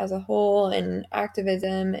racism as a whole and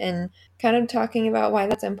activism, and kind of talking about why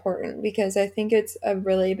that's important, because I think it's a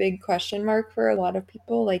really big question mark for a lot of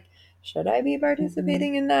people. Like, should I be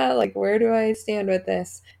participating in that? Like, where do I stand with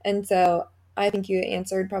this? And so I think you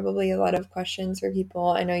answered probably a lot of questions for people.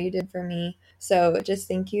 I know you did for me. So just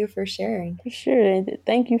thank you for sharing. For sure.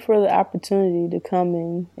 Thank you for the opportunity to come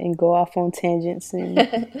in and go off on tangents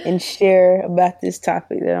and share about this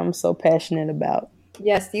topic that I'm so passionate about.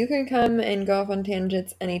 Yes, you can come and go off on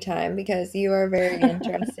tangents anytime because you are very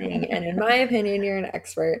interesting. And in my opinion, you're an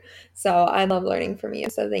expert. So I love learning from you.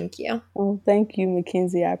 So thank you. Well, thank you,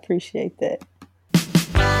 Mackenzie. I appreciate that.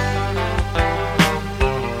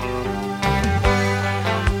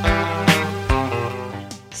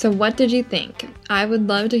 So what did you think? I would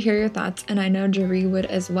love to hear your thoughts, and I know Jeree would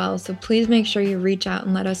as well. So please make sure you reach out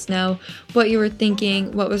and let us know what you were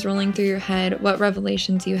thinking, what was rolling through your head, what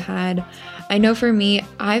revelations you had. I know for me,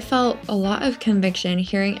 I felt a lot of conviction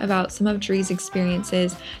hearing about some of Jeree's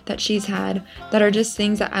experiences that she's had that are just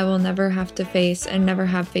things that I will never have to face and never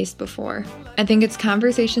have faced before. I think it's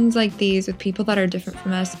conversations like these with people that are different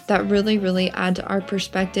from us that really add to our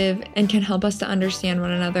perspective and can help us to understand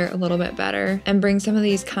one another a little bit better and bring some of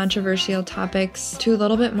these controversial topics to a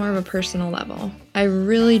little bit more of a personal level. I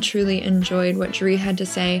really truly enjoyed what Jeree had to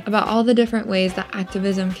say about all the different ways that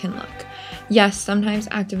activism can look. Yes, sometimes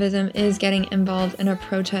activism is getting involved in a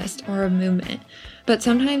protest or a movement, but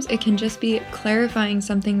sometimes it can just be clarifying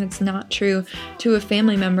something that's not true to a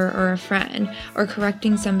family member or a friend, or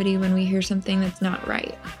correcting somebody when we hear something that's not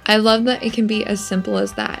right. I love that it can be as simple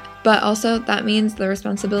as that, but also that means the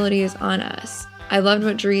responsibility is on us. I loved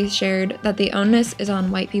what Jeree shared, that the onus is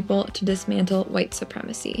on white people to dismantle white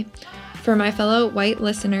supremacy. For my fellow white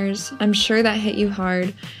listeners, I'm sure that hit you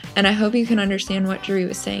hard, and I hope you can understand what Jeree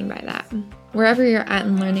was saying by that. Wherever you're at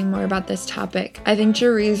in learning more about this topic, I think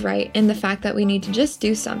Jeree's right in the fact that we need to just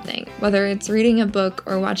do something. Whether it's reading a book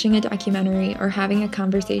or watching a documentary or having a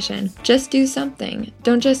conversation, just do something.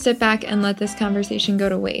 Don't just sit back and let this conversation go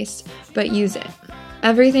to waste, but use it.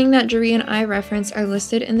 Everything that Jeree and I referenced are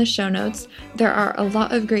listed in the show notes. There are a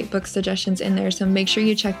lot of great book suggestions in there, so make sure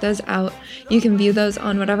you check those out. You can view those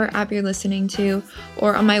on whatever app you're listening to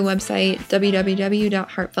or on my website,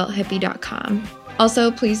 www.heartfelthippie.com.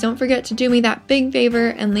 Also, please don't forget to do me that big favor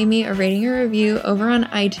and leave me a rating or review over on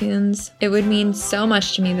iTunes. It would mean so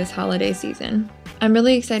much to me this holiday season. I'm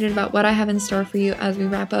really excited about what I have in store for you as we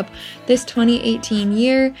wrap up this 2018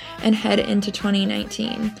 year and head into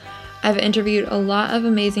 2019. I've interviewed a lot of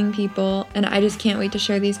amazing people, and I just can't wait to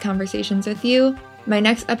share these conversations with you. My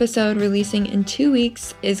next episode, releasing in 2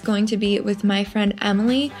 weeks, is going to be with my friend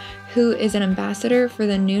Emily, who is an ambassador for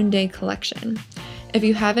the Noonday Collection. If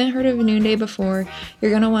you haven't heard of Noonday before,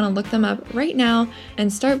 you're going to want to look them up right now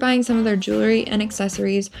and start buying some of their jewelry and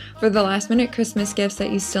accessories for the last minute Christmas gifts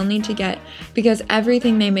that you still need to get, because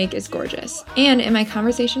everything they make is gorgeous. And in my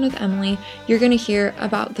conversation with Emily, you're going to hear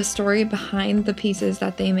about the story behind the pieces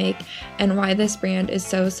that they make and why this brand is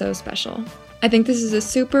so special. I think this is a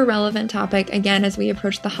super relevant topic, again, as we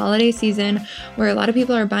approach the holiday season where a lot of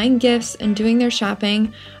people are buying gifts and doing their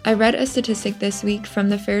shopping. I read a statistic this week from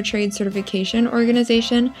the Fair Trade Certification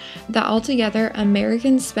Organization that altogether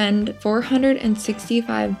Americans spend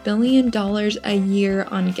 $465 billion a year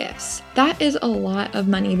on gifts. That is a lot of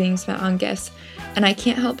money being spent on gifts, and I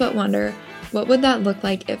can't help but wonder, what would that look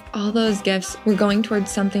like if all those gifts were going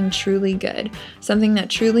towards something truly good, something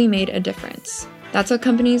that truly made a difference? That's what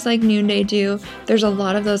companies like Noonday do. There's a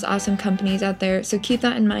lot of those awesome companies out there, so keep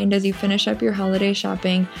that in mind as you finish up your holiday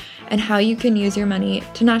shopping and how you can use your money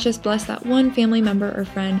to not just bless that one family member or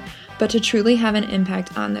friend, but to truly have an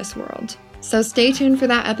impact on this world. So stay tuned for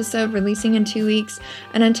that episode releasing in 2 weeks,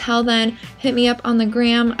 and until then, hit me up on the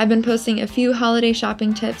gram. I've been posting a few holiday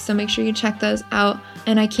shopping tips, so make sure you check those out,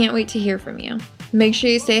 and I can't wait to hear from you. Make sure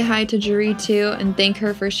you say hi to Jeree too and thank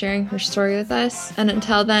her for sharing her story with us. And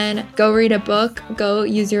until then, go read a book, go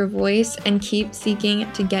use your voice, and keep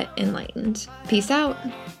seeking to get enlightened. Peace out.